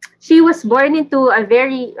 um, She was born into a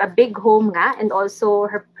big home nga, and also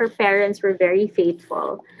her parents were very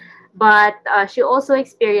faithful. But she also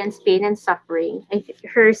experienced pain and suffering. And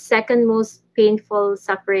her second most painful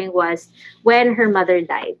suffering was when her mother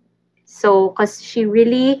died. So, because she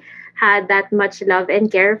really had that much love and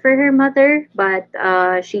care for her mother, but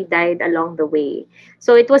she died along the way.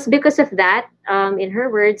 So it was because of that, in her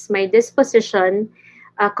words, my disposition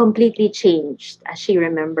completely changed, as she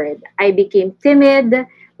remembered. I became timid,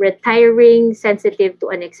 retiring, sensitive to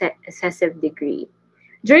an excessive degree.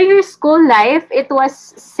 During her school life, it was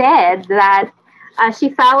said that she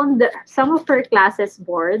found some of her classes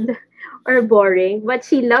bored or boring, but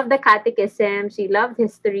she loved the catechism, she loved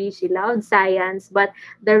history, she loved science, but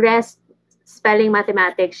the rest, spelling,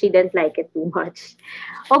 mathematics, she didn't like it too much.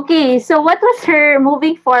 Okay, so what was her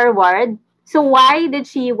moving forward? So why did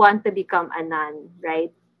she want to become a nun,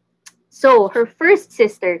 right? So her first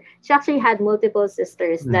sister, she actually had multiple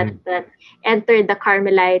sisters that, Mhm. that entered the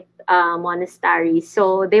Carmelite monastery.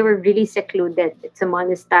 So they were really secluded. It's a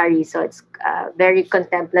monastery, so it's very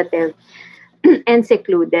contemplative and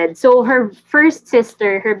secluded. So her first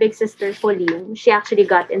sister, her big sister Pauline, she actually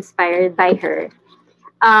got inspired by her.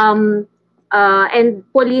 Um, and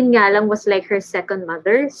Pauline nga lang was like her second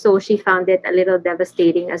mother, so she found it a little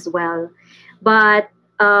devastating as well. But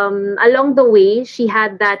along the way, she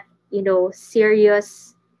had that,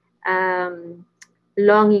 serious um,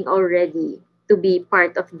 longing already to be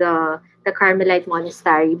part of the Carmelite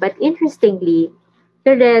monastery. But interestingly,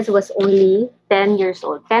 Therese was only 10 years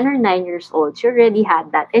old, 10 or 9 years old. She already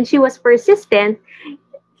had that. And she was persistent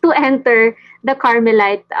to enter the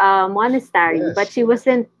Carmelite monastery, but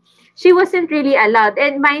Yes. she wasn't really allowed.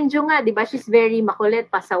 And mind you nga, 'di ba, she's very makulit,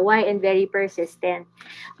 pasaway, and very persistent.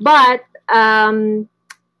 But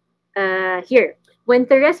here, when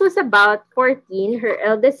Therese was about 14, her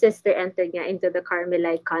eldest sister entered nga into the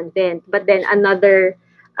Carmelite convent, but then another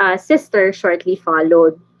sister shortly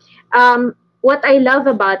followed. What I love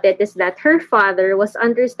about it is that her father was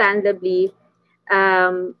understandable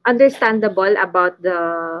about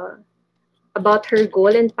her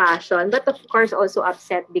goal and passion, but of course also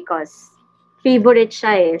upset because favorite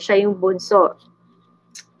siya eh, siya yung bunso.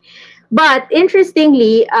 But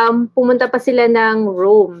interestingly, pumunta pa sila ng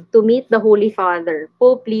Rome to meet the Holy Father,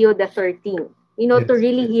 Pope Leo XIII, to Yes.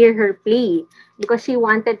 really hear her plea because she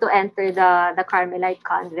wanted to enter the Carmelite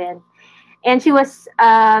convent. And she was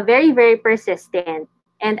very, very persistent.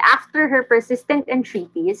 And after her persistent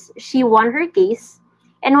entreaties, she won her case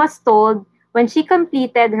and was told when she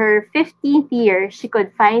completed her 15th year, she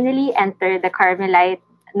could finally enter the Carmelite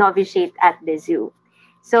novitiate at Lisieux.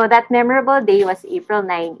 So that memorable day was April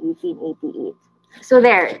 9, 1888. So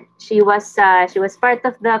there, she was part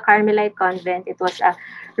of the Carmelite convent. It was a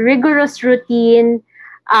rigorous routine,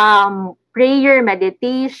 prayer,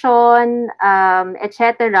 meditation,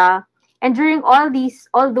 etc. And during all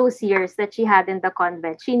those years that she had in the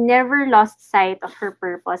convent, she never lost sight of her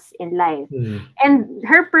purpose in life. Mhm. And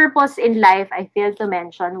her purpose in life, I failed to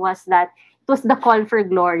mention, was that it was the call for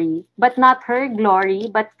glory, but not her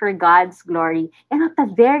glory, but for God's glory. And at a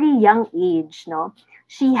very young age, no,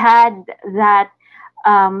 she had that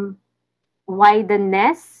um,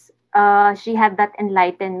 wideness. She had that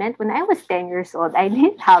enlightenment. When I was 10 years old, I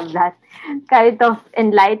didn't have that kind of Me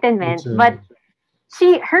enlightenment. But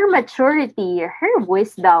too. her maturity, her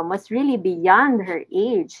wisdom was really beyond her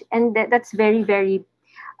age, and that's very, very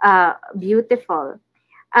beautiful.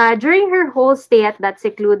 During her whole stay at that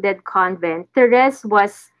secluded convent, Therese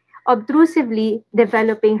was obtrusively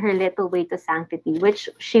developing her little way to sanctity, which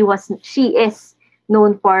she is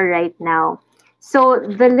known for right now. So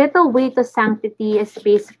the little way to sanctity is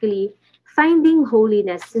basically finding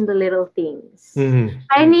holiness in the little things. Mhm.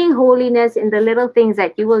 Finding holiness in the little things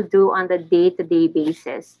that you will do on the day-to-day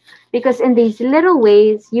basis. Because in these little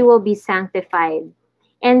ways, you will be sanctified.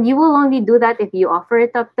 And you will only do that if you offer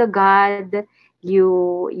it up to God,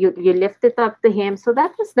 you lift it up to Him. So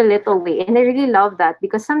that was the little way. And I really love that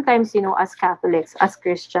because sometimes, as Catholics, as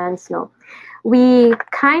Christians, we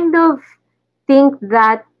kind of think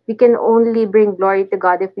that we can only bring glory to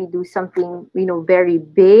God if we do something, very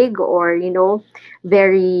big or,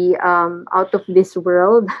 very out of this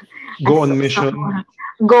world. Go As on some mission.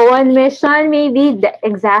 go on mission, maybe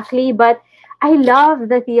exactly. But I love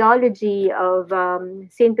the theology of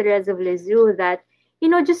Saint Therese of Lisieux that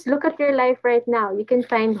just look at your life right now. You can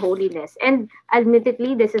find holiness, and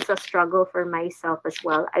admittedly, this is a struggle for myself as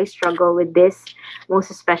well. I struggle with this, most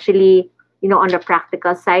especially on the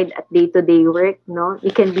practical side at day-to-day work, no? You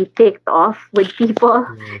can be ticked off with people,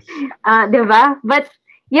 Yes. diba? But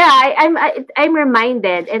Yeah, I'm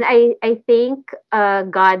reminded, and I thank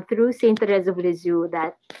God through Saint Teresa of Lisieux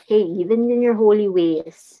that hey, even in your holy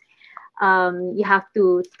ways, you have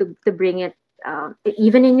to bring it.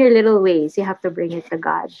 Even in your little ways, you have to bring it to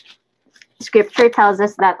God. Scripture tells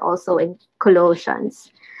us that also in Colossians.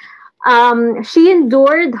 She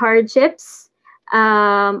endured hardships,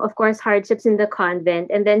 of course, hardships in the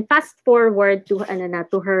convent, and then fast forward to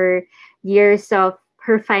to her years of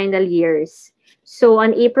her final years. So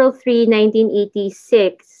on April 3,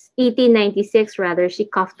 1896 rather, she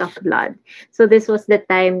coughed up blood. So this was the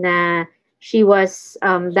time na she was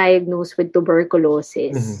diagnosed with Mm-hmm.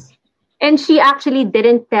 tuberculosis. And she actually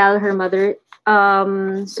didn't tell her mother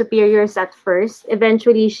superiors at first.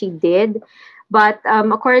 Eventually, she did. But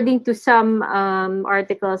according to some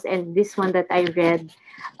articles and this one that I read,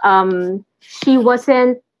 she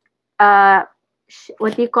wasn't,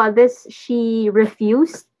 what do you call this? She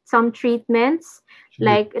refused some treatments.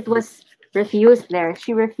 Like it was refused there.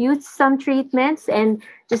 She refused some treatments and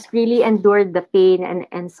just really endured the pain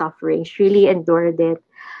and suffering. She really endured it.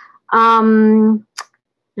 Um,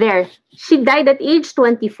 there. She died at age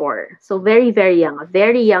 24. So very, very young, a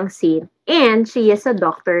very young saint. And she is a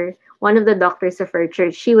doctor, one of the doctors of her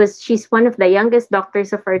church. She's one of the youngest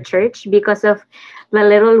doctors of her church because of the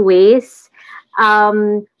little ways.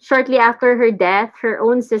 Shortly after her death, her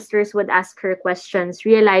own sisters would ask her questions,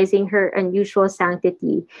 realizing her unusual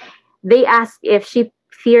sanctity. They asked if she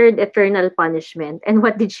feared eternal punishment. And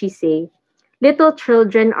what did she say? Little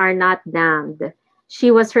children are not damned. She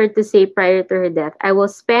was heard to say prior to her death, I will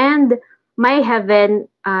spend my heaven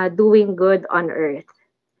doing good on earth.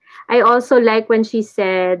 I also like when she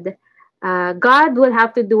said, God will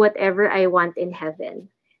have to do whatever I want in heaven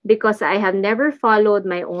because I have never followed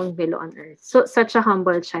my own will on earth. So, such a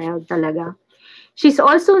humble child talaga. She's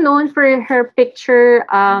also known for her picture,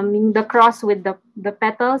 the cross with the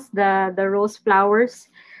petals, the rose flowers.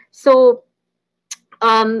 So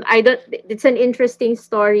I don't it's an interesting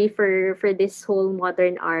story for this whole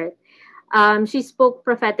modern art. She spoke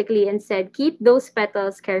prophetically and said, keep those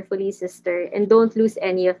petals carefully, sister, and don't lose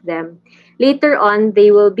any of them. Later on, they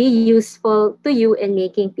will be useful to you in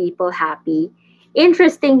making people happy.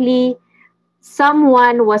 Interestingly,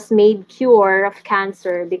 someone was made cure of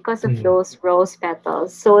cancer because of Mm-hmm. those rose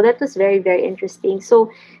petals. So that was very, very interesting.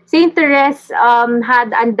 So Saint Therese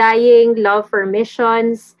had undying love for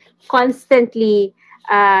missions, constantly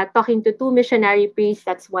talking to two missionary priests.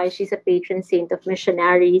 That's why she's a patron saint of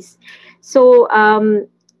missionaries. So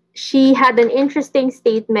she had an interesting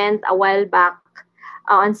statement a while back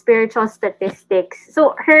on spiritual statistics.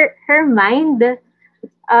 So her mind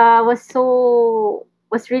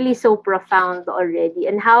was really so profound already,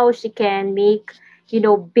 and how she can make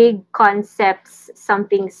big concepts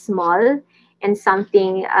something small and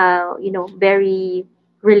something very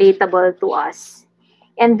relatable to us.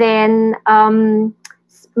 And then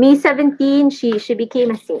May 17, she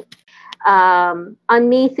became a saint. On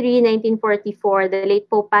May 3, 1944, the late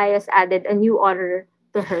Pope Pius added a new honor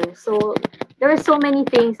to her. So there are so many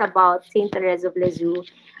things about Saint Therese of Lisieux,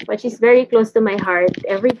 but she's very close to my heart.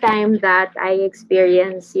 Every time that I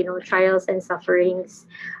experience, trials and sufferings,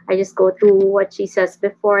 I just go to what she says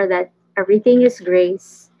before, that everything is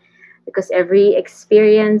grace, because every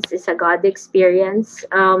experience is a God experience.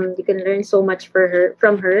 You can learn so much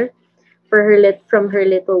from her, from her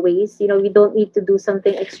little ways. We don't need to do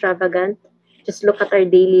something extravagant. Just look at our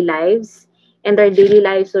daily lives, and our daily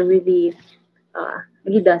lives will really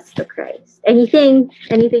lead us to Christ. Anything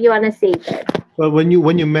you wanna say, Ted? Well, when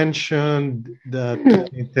you mentioned that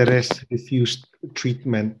Saint Therese refused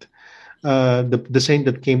treatment, the saint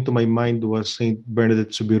that came to my mind was Saint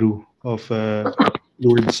Bernadette Soubirous of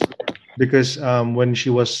Lourdes, because when she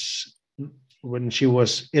was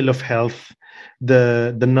ill of health,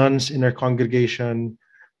 the nuns in her congregation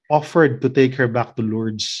offered to take her back to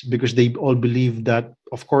Lourdes because they all believe that,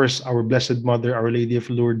 of course, our Blessed Mother, Our Lady of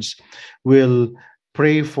Lourdes, will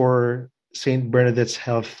pray for Saint Bernadette's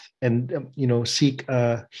health and seek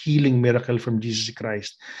a healing miracle from Jesus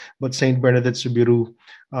Christ. But Saint Bernadette Soubirous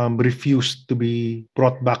refused to be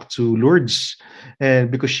brought back to Lourdes, and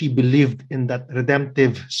because she believed in that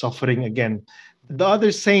redemptive suffering again. The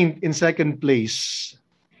other saint in second place,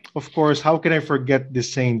 of course, how can I forget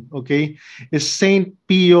this saint? Okay, is Saint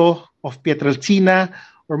Pio of Pietrelcina,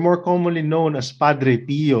 or more commonly known as Padre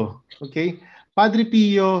Pio. Okay, Padre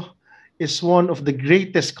Pio is one of the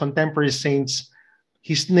greatest contemporary saints.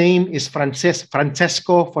 His name is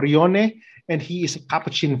Francesco Forione, and he is a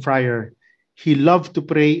Capuchin friar. He loved to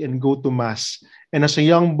pray and go to mass. And as a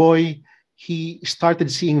young boy, he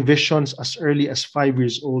started seeing visions as early as 5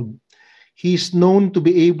 years old. He's known to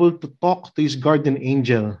be able to talk to his guardian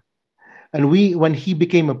angel. And when he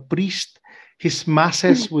became a priest, his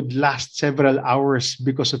masses would last several hours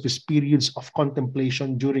because of his periods of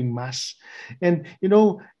contemplation during mass. And in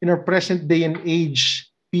our present day and age,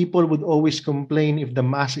 people would always complain if the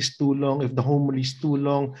mass is too long, if the homily is too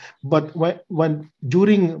long. But when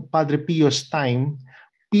during Padre Pio's time,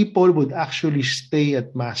 people would actually stay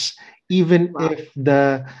at mass, even Wow.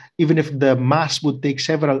 if the mass would take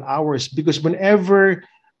several hours, because whenever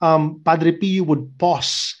Padre Pio would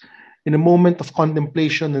pause in a moment of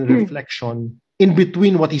contemplation and reflection in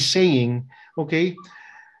between what he's saying, okay,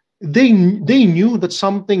 they knew that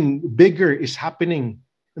something bigger is happening,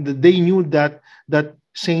 and that they knew that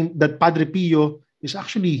Padre Pio is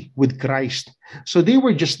actually with Christ. So they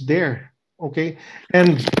were just there, okay,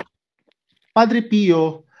 and Padre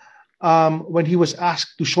Pio, when he was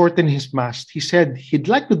asked to shorten his mass, he said he'd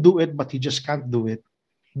like to do it, but he just can't do it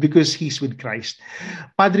because he's with Christ.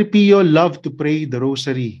 Padre Pio loved to pray the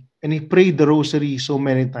rosary, and he prayed the rosary so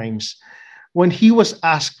many times. When he was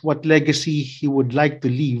asked what legacy he would like to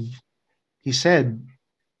leave, he said,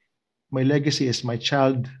 "My legacy is my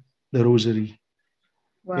child, the rosary."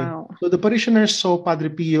 Okay. Wow. So the parishioners saw Padre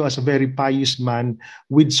Pio as a very pious man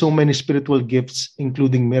with so many spiritual gifts,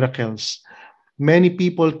 including miracles. Many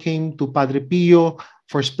people came to Padre Pio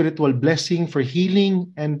for spiritual blessing, for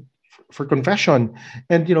healing, and for confession.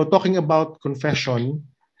 And talking about confession,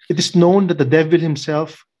 it is known that the devil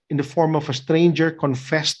himself, in the form of a stranger,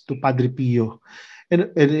 confessed to Padre Pio, and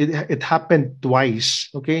it happened twice.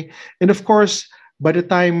 Okay, and of course, by the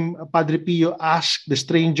time Padre Pio asked the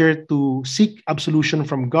stranger to seek absolution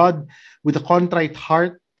from God with a contrite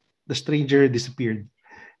heart, the stranger disappeared.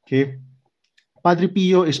 Okay. Padre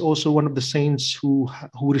Pio is also one of the saints who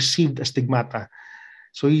received a stigmata.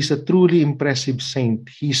 So he's a truly impressive saint.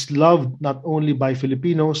 He's loved not only by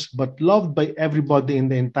Filipinos, but loved by everybody in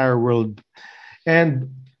the entire world. And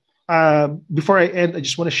before I end, I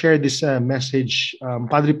just want to share this message,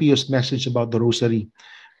 Padre Pio's message about the Rosary.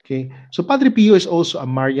 Okay, so Padre Pio is also a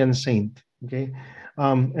Marian saint. Okay,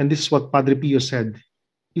 and this is what Padre Pio said: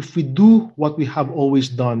 if we do what we have always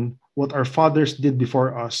done, what our fathers did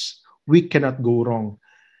before us, we cannot go wrong.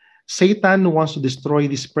 Satan wants to destroy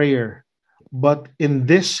this prayer, but in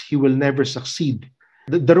this he will never succeed.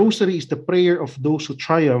 The Rosary is the prayer of those who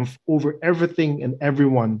triumph over everything and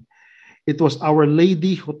everyone. It was Our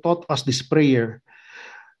Lady who taught us this prayer,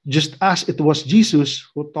 just as it was Jesus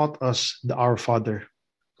who taught us the Our Father.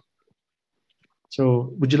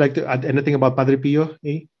 So, would you like to add anything about Padre Pio?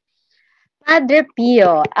 Eh? Padre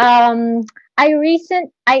Pio. I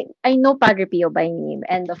know Padre Pio by name,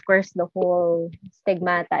 and of course the whole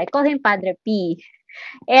stigmata. I call him Padre P.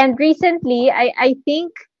 And recently, I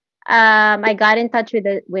think I got in touch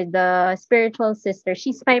with the spiritual sister.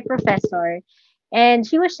 She's my professor, and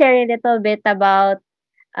she was sharing a little bit about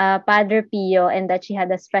Padre Pio and that she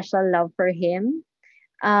had a special love for him.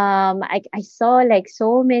 I saw like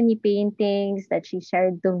so many paintings that she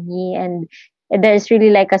shared to me, and there's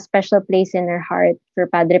really like a special place in her heart for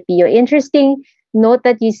Padre Pio. Interesting note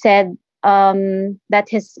that you said that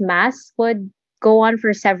his mass would go on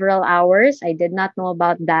for several hours. I did not know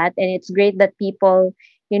about that, and it's great that people,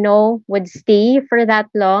 would stay for that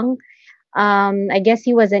long. I guess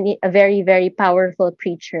he was a very, very powerful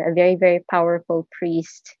preacher, a very, very powerful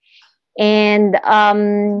priest, and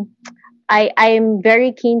I'm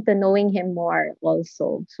very keen to knowing him more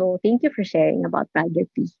also. So thank you for sharing about Padre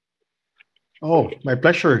P. Oh, my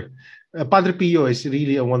pleasure. Padre Pio is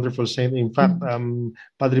really a wonderful saint. In fact,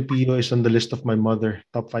 Padre Pio is on the list of my mother,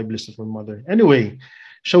 top 5 list of my mother. Anyway,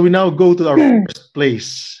 shall we now go to our first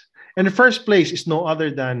place? And the first place is no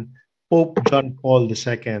other than Pope John Paul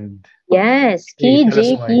II. Yes, Okay, tell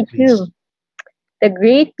us why, please. PJP2. The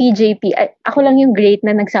great PJP. Ako lang yung great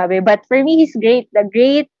na nagsabi. But for me, he's great. The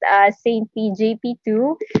great Saint PJP2.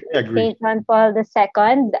 I agree. Saint John Paul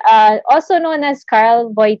II. Also known as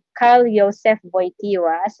Carl Joseph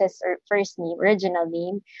Wojtyła, as his first name, original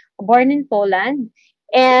name. Born in Poland.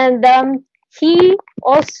 And he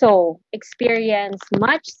also experienced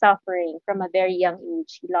much suffering from a very young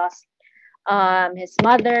age. He lost his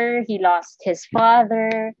mother. He lost his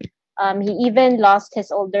father. He even lost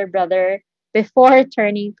his older brother before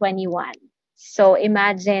turning 21. So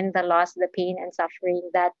imagine the loss, the pain, and suffering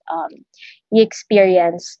that he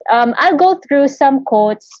experienced. I'll go through some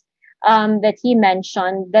quotes that he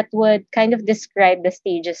mentioned that would kind of describe the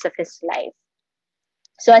stages of his life.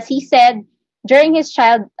 So as he said, during his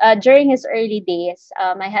early days,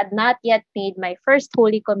 I had not yet made my first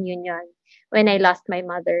Holy Communion when I lost my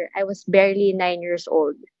mother. I was barely 9 years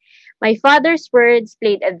old. My father's words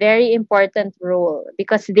played a very important role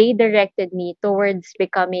because they directed me towards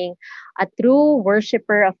becoming a true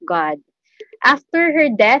worshiper of God. After her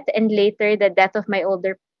death and later the death of my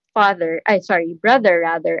older brother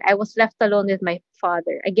rather, I was left alone with my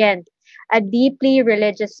father. Again, a deeply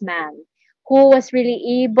religious man who was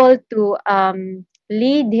really able to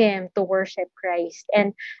lead him to worship Christ.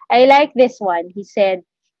 And I like this one. He said,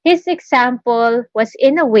 his example was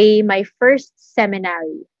in a way my first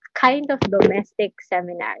seminary, kind of domestic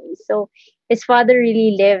seminary. So his father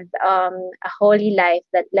really lived a holy life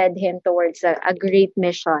that led him towards a great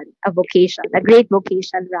mission, a great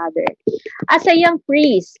vocation rather. As a young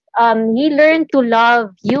priest, he learned to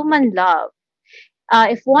love human love.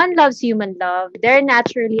 If one loves human love, there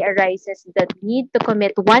naturally arises the need to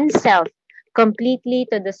commit oneself completely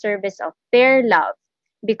to the service of fair love.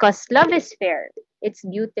 Because love is fair, it's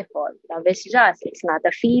beautiful, love is just, it's not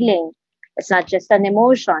a feeling, it's not just an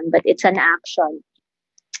emotion, but it's an action.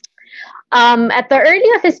 At the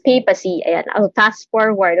early of his papacy, and I'll fast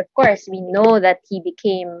forward, of course, we know that he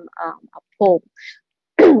became a pope.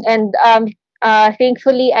 And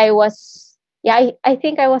thankfully, I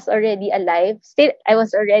think I was already alive. Still, I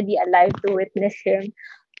was already alive to witness him,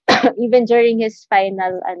 even during his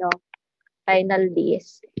final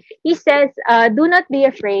days. He says, "Do not be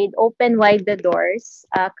afraid. Open wide the doors.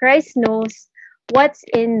 Christ knows what's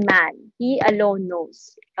in man. He alone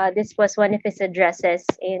knows." This was one of his addresses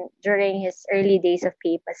during his early days of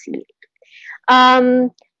papacy.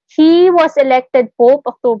 Um, he was elected Pope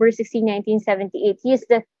October 16, 1978. He is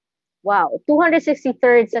the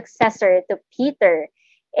 263rd successor to Peter.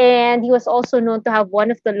 And he was also known to have one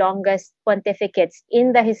of the longest pontificates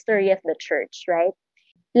in the history of the church, right?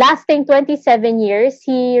 Lasting 27 years,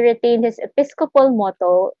 he retained his episcopal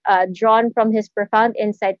motto, drawn from his profound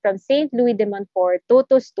insight from Saint Louis de Montfort,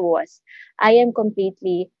 Totus Tuus, I am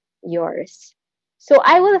completely yours. So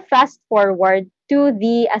I will fast forward to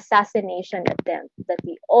the assassination attempt that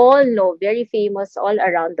we all know, very famous all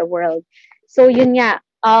around the world. So yun nga,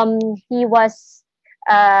 he was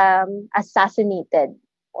assassinated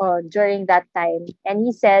during that time. And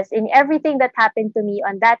he says, in everything that happened to me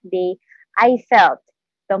on that day, I felt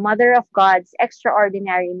the Mother of God's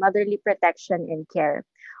extraordinary motherly protection and care,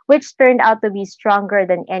 which turned out to be stronger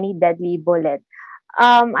than any deadly bullet.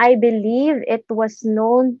 I believe it was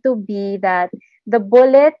known to be that the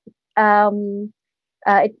bullet,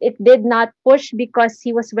 it did not push because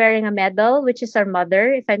he was wearing a medal, which is our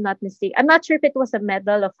mother, if I'm not mistaken. I'm not sure if it was a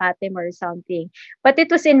medal of Fatima or something, but it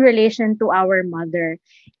was in relation to our mother.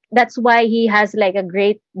 That's why he has like a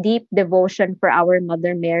great deep devotion for our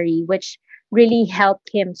Mother Mary, which really helped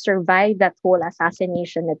him survive that whole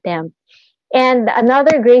assassination attempt. And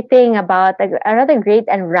another great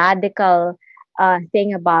and radical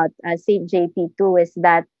thing about Saint JP2 is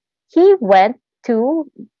that he went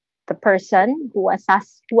to the person who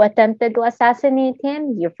attempted to assassinate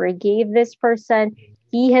him. He forgave this person.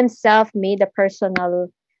 He himself made a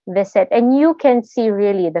personal visit, and you can see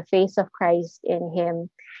really the face of Christ in him.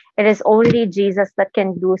 It is only Jesus that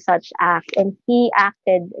can do such act, and he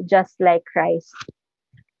acted just like Christ.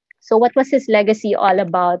 So what was his legacy all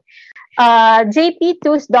about?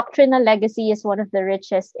 JP2's doctrinal legacy is one of the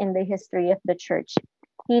richest in the history of the church.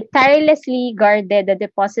 He tirelessly guarded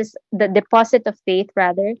the deposit of faith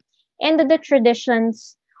rather, and the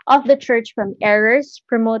traditions of the church from errors,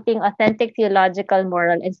 promoting authentic theological,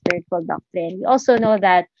 moral, and spiritual doctrine. We also know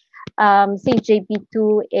that St.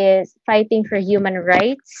 JP2 is fighting for human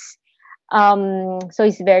rights. So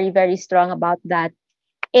he's very, very strong about that.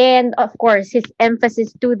 And of course, his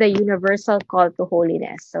emphasis to the universal call to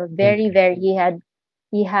holiness. So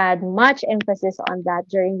he had much emphasis on that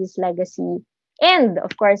during his legacy. And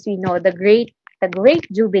of course, we know the great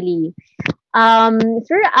jubilee.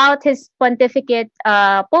 Throughout his pontificate,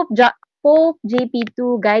 Pope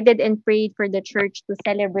JP2 guided and prayed for the church to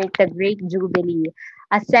celebrate the Great Jubilee,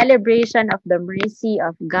 a celebration of the mercy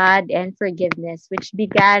of God and forgiveness, which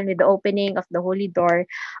began with the opening of the Holy Door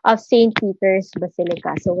of St. Peter's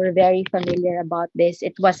Basilica. So we're very familiar about this.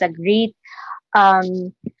 It was a great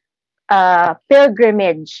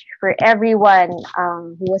pilgrimage for everyone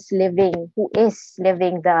who is living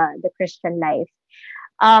the Christian life.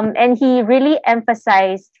 And he really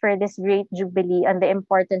emphasized for this great jubilee on the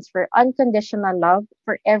importance for unconditional love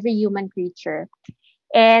for every human creature,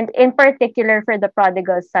 and in particular for the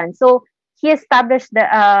prodigal son. So he established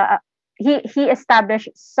he established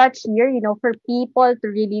such year, for people to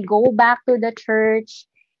really go back to the church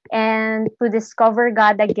and to discover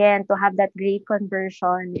God again, to have that great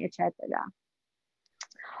conversion, etc.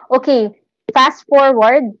 Okay, fast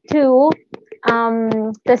forward to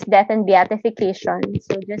to his death and beatification.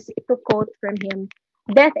 So just to quote from him,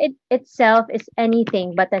 death itself is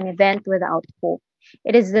anything but an event without hope.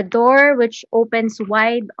 It is the door which opens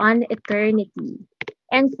wide on eternity.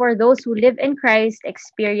 And for those who live in Christ,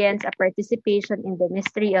 experience a participation in the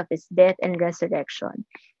mystery of his death and resurrection.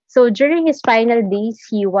 So during his final days,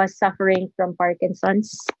 he was suffering from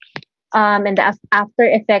Parkinson's and the after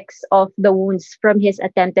effects of the wounds from his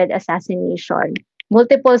attempted assassination. He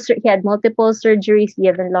had multiple surgeries. He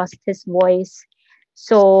even lost his voice.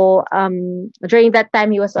 So during that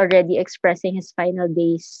time, he was already expressing his final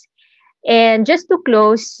days. And just to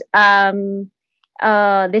close,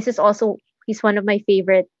 this is also he's one of my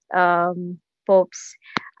favorite popes.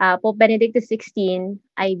 Pope Benedict XVI,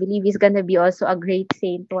 I believe he's going to be also a great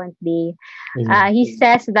saint one day. He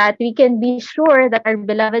says that we can be sure that our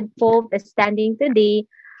beloved Pope is standing today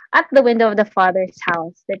at the window of the Father's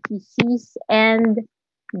house, that he sees and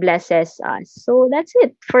blesses us. So that's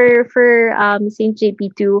it for Saint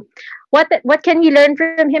JP2. What can we learn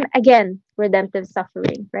from him? Again, redemptive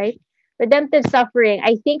suffering, right? Redemptive suffering.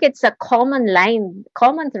 I think it's a common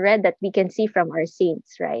thread that we can see from our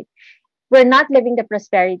saints, right? We're not living the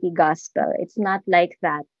prosperity gospel. It's not like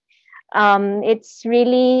that. It's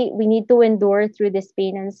really, we need to endure through this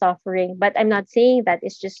pain and suffering. But I'm not saying that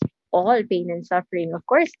it's just all pain and suffering. Of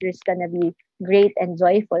course, there's gonna be great and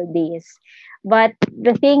joyful days. But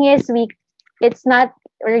the thing is, we're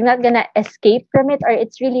not gonna escape from it, or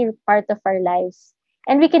it's really part of our lives.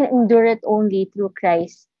 And we can endure it only through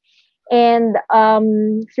Christ. And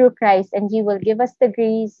through Christ, and he will give us the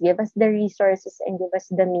grace, give us the resources, and give us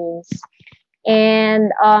the means.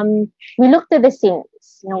 And we look to the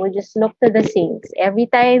saints. We just look to the saints. Every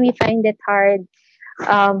time we find it hard,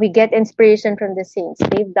 we get inspiration from the saints.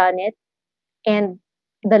 They've done it, and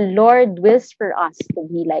the Lord wills for us to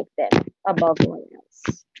be like them above all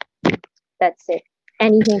else. That's it.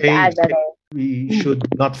 Anything to add, Brother? We should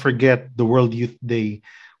not forget the World Youth Day,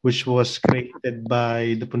 which was created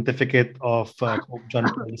by the pontificate of Pope John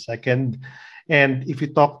Paul II. And if you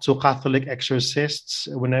talk to Catholic exorcists,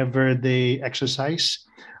 whenever they exorcise,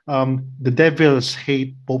 the devils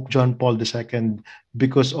hate Pope John Paul II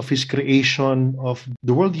because of his creation of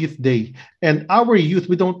the World Youth Day. And our youth,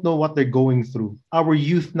 we don't know what they're going through. Our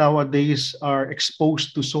youth nowadays are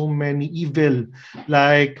exposed to so many evil.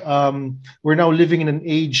 Like we're now living in an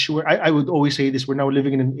age where, I would always say this, we're now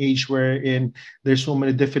living in an age wherein there's so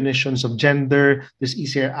many definitions of gender, there's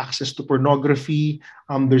easier access to pornography,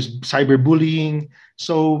 there's cyberbullying.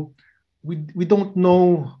 So we don't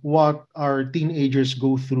know what our teenagers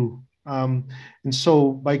go through. And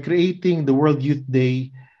so by creating the World Youth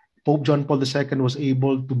Day, Pope John Paul II was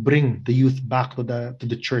able to bring the youth back to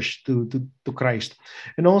the church, to Christ.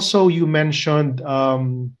 And also you mentioned Our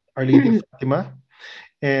Lady of Fatima.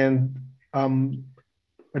 And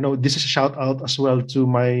this is a shout out as well to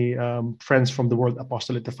my friends from the World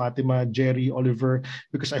Apostolate of Fatima, Jerry, Oliver,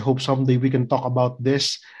 because I hope someday we can talk about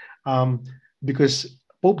this. Because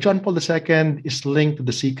Pope John Paul II is linked to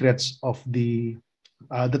the secrets of the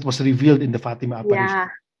that was revealed in the Fatima apparition. Yeah.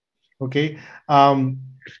 Okay. I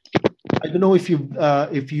don't know if you've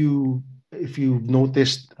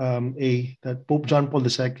noticed that Pope John Paul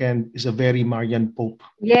II is a very Marian Pope.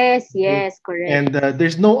 Yes, correct. And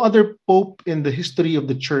there's no other Pope in the history of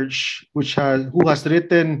the Church who has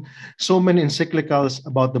written so many encyclicals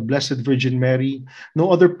about the Blessed Virgin Mary. No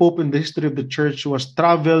other Pope in the history of the Church who has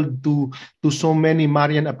traveled to so many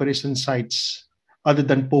Marian apparition sites other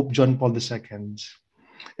than Pope John Paul II.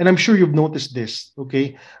 And I'm sure you've noticed this,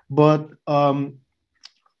 okay? But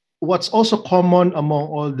what's also common among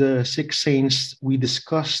all the 6 saints we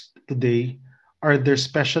discussed today are their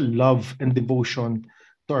special love and devotion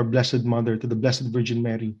to our Blessed Mother, to the Blessed Virgin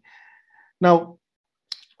Mary. Now,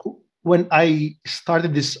 when I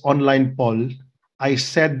started this online poll, I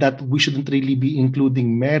said that we shouldn't really be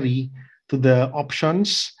including Mary to the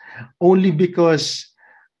options, only because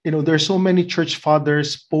there are so many church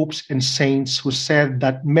fathers, popes, and saints who said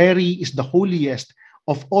that Mary is the holiest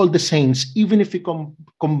of all the saints, even if we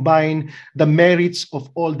combine the merits of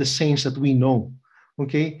all the saints that we know.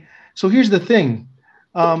 Okay? So here's the thing.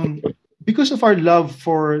 Because of our love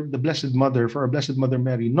for the Blessed Mother, for our Blessed Mother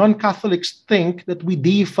Mary, non-Catholics think that we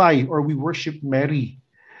deify or we worship Mary.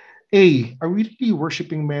 Are we really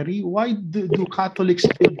worshiping Mary? Why do Catholics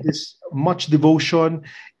feel this much devotion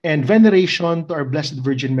and veneration to our Blessed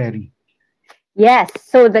Virgin Mary? Yes.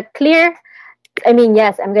 So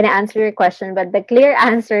yes, I'm going to answer your question, but the clear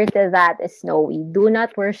answer to that is no, we do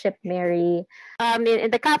not worship Mary. In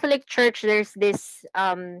the Catholic Church, there's this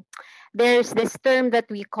term that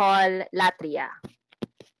we call latria.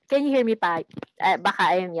 Can you hear me pa?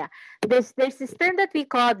 Baka ayun, yeah. There's this term that we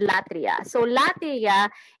call latria. So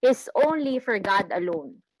latria is only for God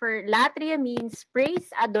alone. For latria means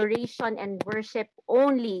praise, adoration, and worship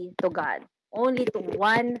only to God. Only to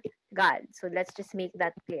one God. So let's just make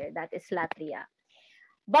that clear. That is latria.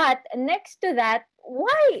 But next to that,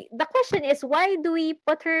 why? The question is, why do we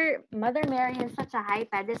put her, Mother Mary, in such a high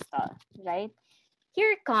pedestal, right?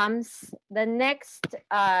 Here comes the next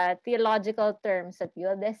theological terms that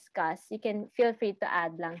we'll discuss. You can feel free to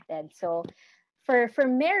add lang, Ted. So for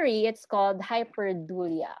Mary, it's called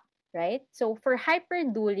hyperdulia, right? So for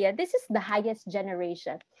hyperdulia, this is the highest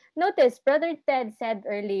generation. Notice, Brother Ted said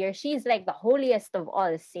earlier, she's like the holiest of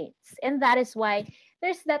all saints. And that is why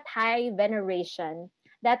there's that high veneration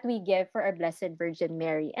that we give for our Blessed Virgin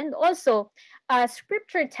Mary. And also,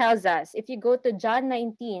 scripture tells us, if you go to John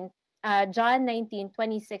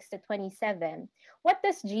 19:26 to 27, what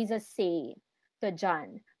does Jesus say to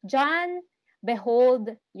John? John,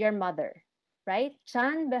 behold your mother, right?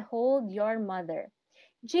 John, behold your mother.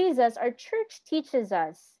 Jesus, our church teaches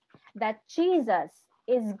us that Jesus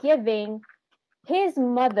is giving his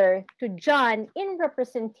mother to John in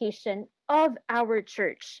representation of our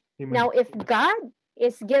church. Amen. Now, if God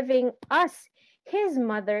is giving us his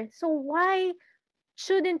mother, so why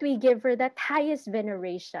shouldn't we give her that highest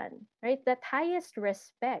veneration, right? That highest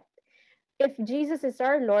respect. If Jesus is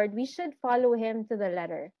our Lord, we should follow him to the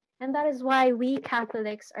letter. And that is why we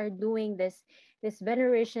Catholics are doing this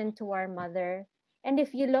veneration to our mother. And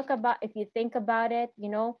if you think about it,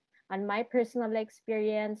 on my personal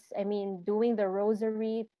experience, I mean, doing the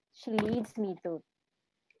rosary, she leads me to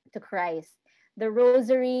Christ. The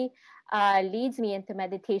rosary leads me into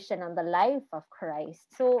meditation on the life of Christ.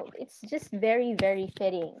 So it's just very, very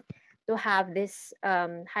fitting to have this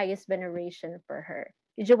highest veneration for her.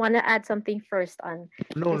 Did you want to add something first on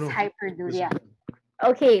No, this no. hyperdulia?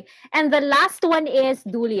 Okay, and the last one is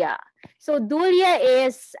dulia. So dulia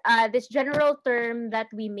is this general term that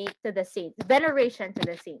we make to the saints, veneration to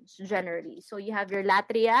the saints generally. So you have your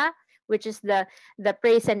latria, which is the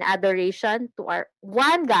praise and adoration to our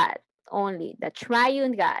one God only, the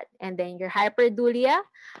triune God, and then your hyperdulia,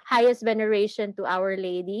 highest veneration to Our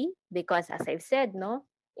Lady, because as I've said, no,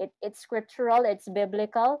 it's scriptural, it's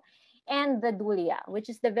biblical, and the dulia, which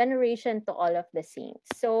is the veneration to all of the saints.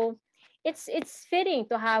 So it's fitting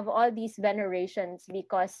to have all these venerations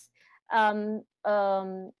because um,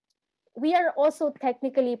 um, we are also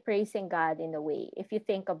technically praising God in a way, if you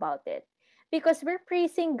think about it, because we're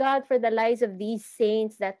praising God for the lives of these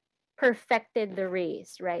saints that perfected the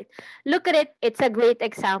race, right? Look at it. It's a great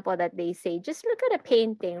example that they say. Just look at a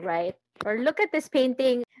painting, right? Or look at this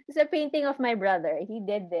painting. It's a painting of my brother. He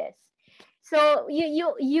did this. So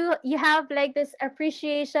you have like this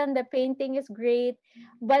appreciation. The painting is great,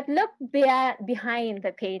 but look behind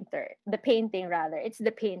the painting rather. It's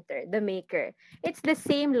the painter, the maker. It's the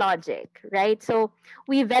same logic, right? So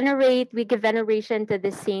we give veneration to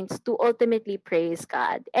the saints to ultimately praise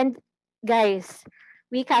God. And guys,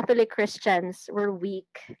 we Catholic Christians, we're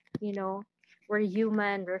weak, we're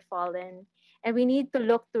human, we're fallen, and we need to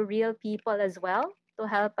look to real people as well to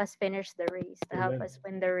help us finish the race, to help Amen. us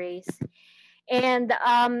win the race. And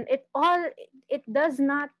it does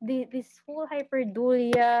not this full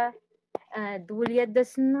hyperdulia dulia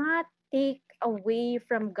does not take away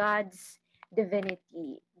from God's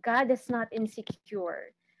divinity. God is not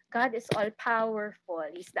insecure. God is all powerful.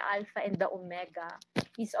 He's the Alpha and the Omega.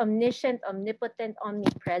 He's omniscient, omnipotent,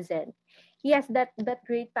 omnipresent. He has that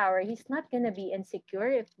great power. He's not going to be insecure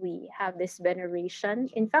if we have this veneration.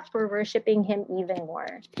 In fact, we're worshiping him even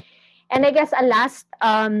more. And I guess a last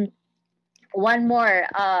one more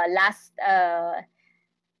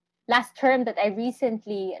last term that I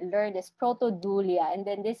recently learned is protodulia, and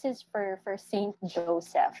then this is for Saint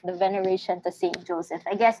Joseph, the veneration to Saint Joseph.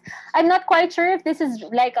 I guess I'm not quite sure if this is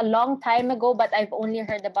like a long time ago, but I've only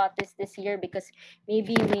heard about this year because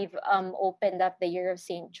maybe we've opened up the year of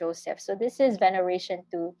Saint Joseph. So this is veneration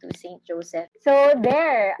to Saint Joseph. So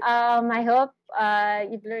there, I hope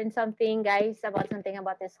you've learned something, guys, about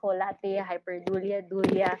this whole latria, hyperdulia,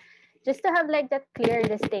 dulia, just to have like that clear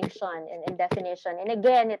distinction and definition. And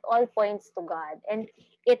again, it all points to God, and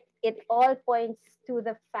it all points to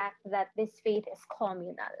the fact that this faith is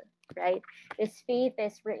communal, right? This faith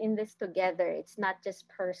is, we're in this together. It's not just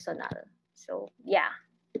personal. So yeah.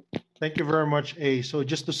 Thank you very much, A. So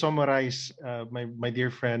just to summarize, my dear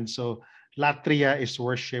friend, so latria is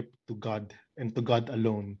worship to God and to God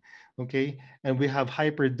alone. Okay, and we have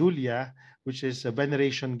hyperdulia, which is a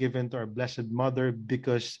veneration given to our Blessed Mother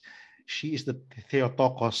because she is the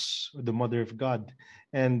Theotokos, the Mother of God.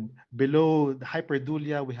 And below the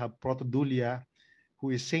hyperdulia, we have protodulia, who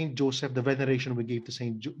is Saint Joseph, the veneration we give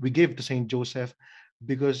to Saint Joseph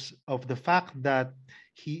because of the fact that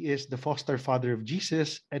he is the foster father of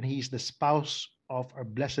Jesus and he is the spouse of our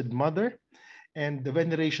Blessed Mother. And the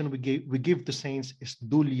veneration we give to saints is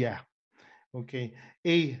Dulia. Okay.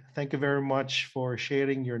 Thank you very much for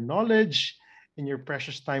sharing your knowledge and your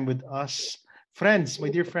precious time with us. Friends, my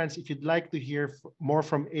dear friends, if you'd like to hear more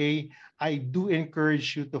from I do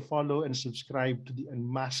encourage you to follow and subscribe to the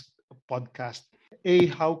Unmasked podcast.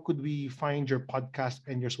 How could we find your podcast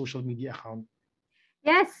and your social media account?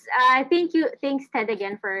 Yes, thank you. Thanks, Ted,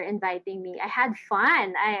 again for inviting me. I had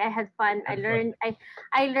fun. I had fun.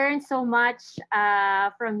 I learned so much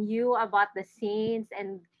from you about the saints,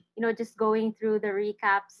 and just going through the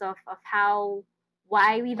recaps of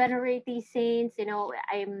why we venerate these saints.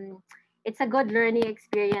 It's a good learning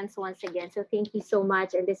experience once again. So thank you so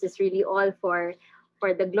much. And this is really all for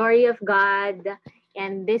the glory of God,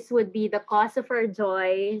 and this would be the cause of our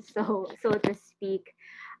joy, so to speak.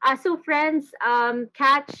 So friends,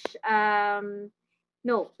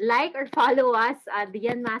 like or follow us at The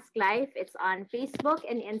Unmasked Life. It's on Facebook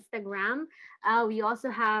and Instagram. We also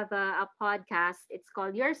have a podcast. It's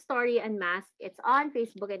called Your Story Unmasked. It's on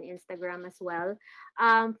Facebook and Instagram as well.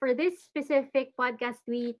 For this specific podcast,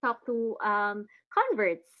 we talk to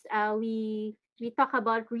converts. We talk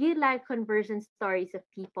about real life conversion stories of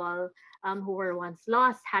people who were once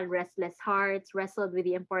lost, had restless hearts, wrestled with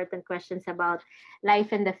the important questions about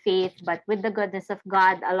life and the faith, but with the goodness of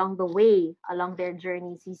God along the way, along their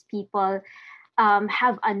journeys, these people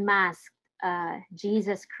have unmasked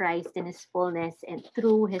Jesus Christ in his fullness and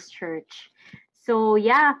through his church. So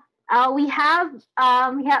yeah, we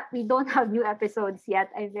don't have new episodes yet.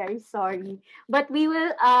 I'm very sorry, but we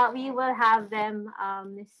will have them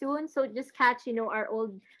soon. So just catch our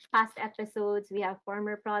old past episodes. We have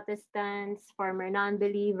former Protestants, former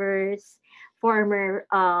non-believers, former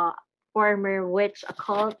witch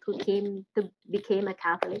occult who became a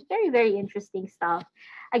Catholic. Very, very interesting stuff.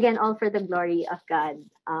 Again, all for the glory of God.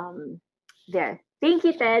 There. Thank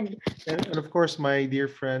you, Ted. And of course, my dear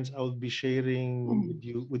friends, I will be sharing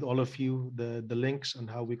with all of you the links on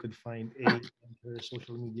how we could find her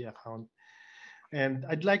social media account. And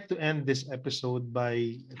I'd like to end this episode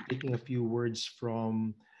by taking a few words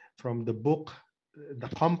from the book, The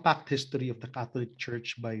Compact History of the Catholic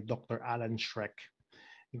Church by Dr. Alan Schreck.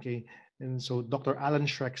 Okay, and so Dr. Alan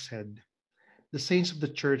Schreck said, "The saints of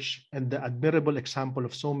the church and the admirable example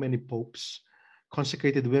of so many popes,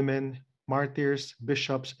 consecrated women, martyrs,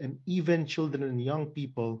 bishops, and even children and young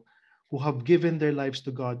people who have given their lives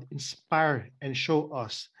to God inspire and show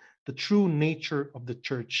us the true nature of the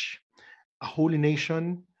church, a holy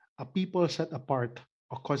nation, a people set apart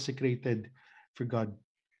or consecrated for God."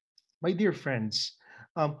 My dear friends,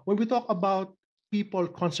 when we talk about people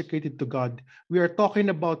consecrated to God, we are talking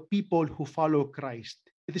about people who follow Christ.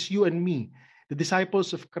 It is you and me, the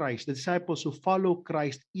disciples of Christ, the disciples who follow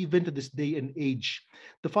Christ even to this day and age.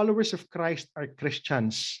 The followers of Christ are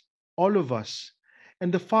Christians, all of us.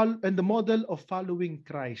 And the model of following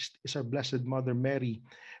Christ is our Blessed Mother Mary,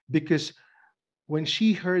 because when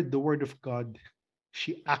she heard the word of God,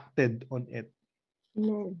 she acted on it.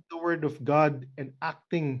 Amen. The word of God and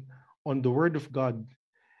acting on the word of God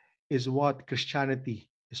is what Christianity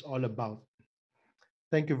is all about.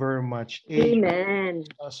 Thank you very much. Amen.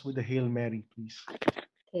 Us with the Hail Mary, please.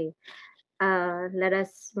 Okay. Let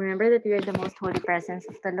us remember that we are the most holy presence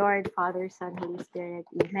of the Lord, Father, Son, Holy Spirit.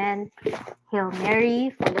 Amen. Hail Mary,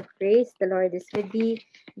 full of grace, the Lord is with thee.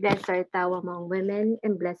 Blessed art thou among women,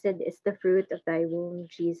 and blessed is the fruit of thy womb,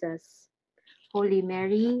 Jesus. Holy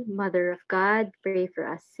Mary, Mother of God, pray for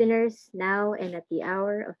us sinners, now and at the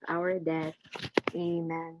hour of our death.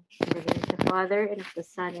 Amen. In the name of the Father, and of the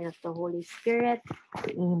Son, and of the Holy Spirit.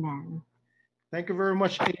 Amen. Thank you very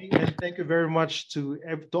much, and thank you very much to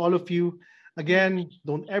all of you. Again,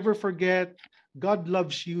 don't ever forget, God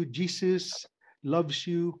loves you. Jesus loves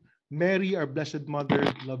you. Mary, our Blessed Mother,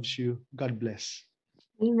 loves you. God bless.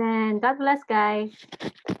 Amen. God bless, guys.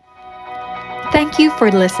 Thank you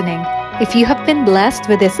for listening. If you have been blessed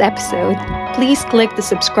with this episode, please click the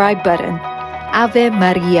subscribe button. Ave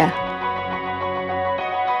Maria.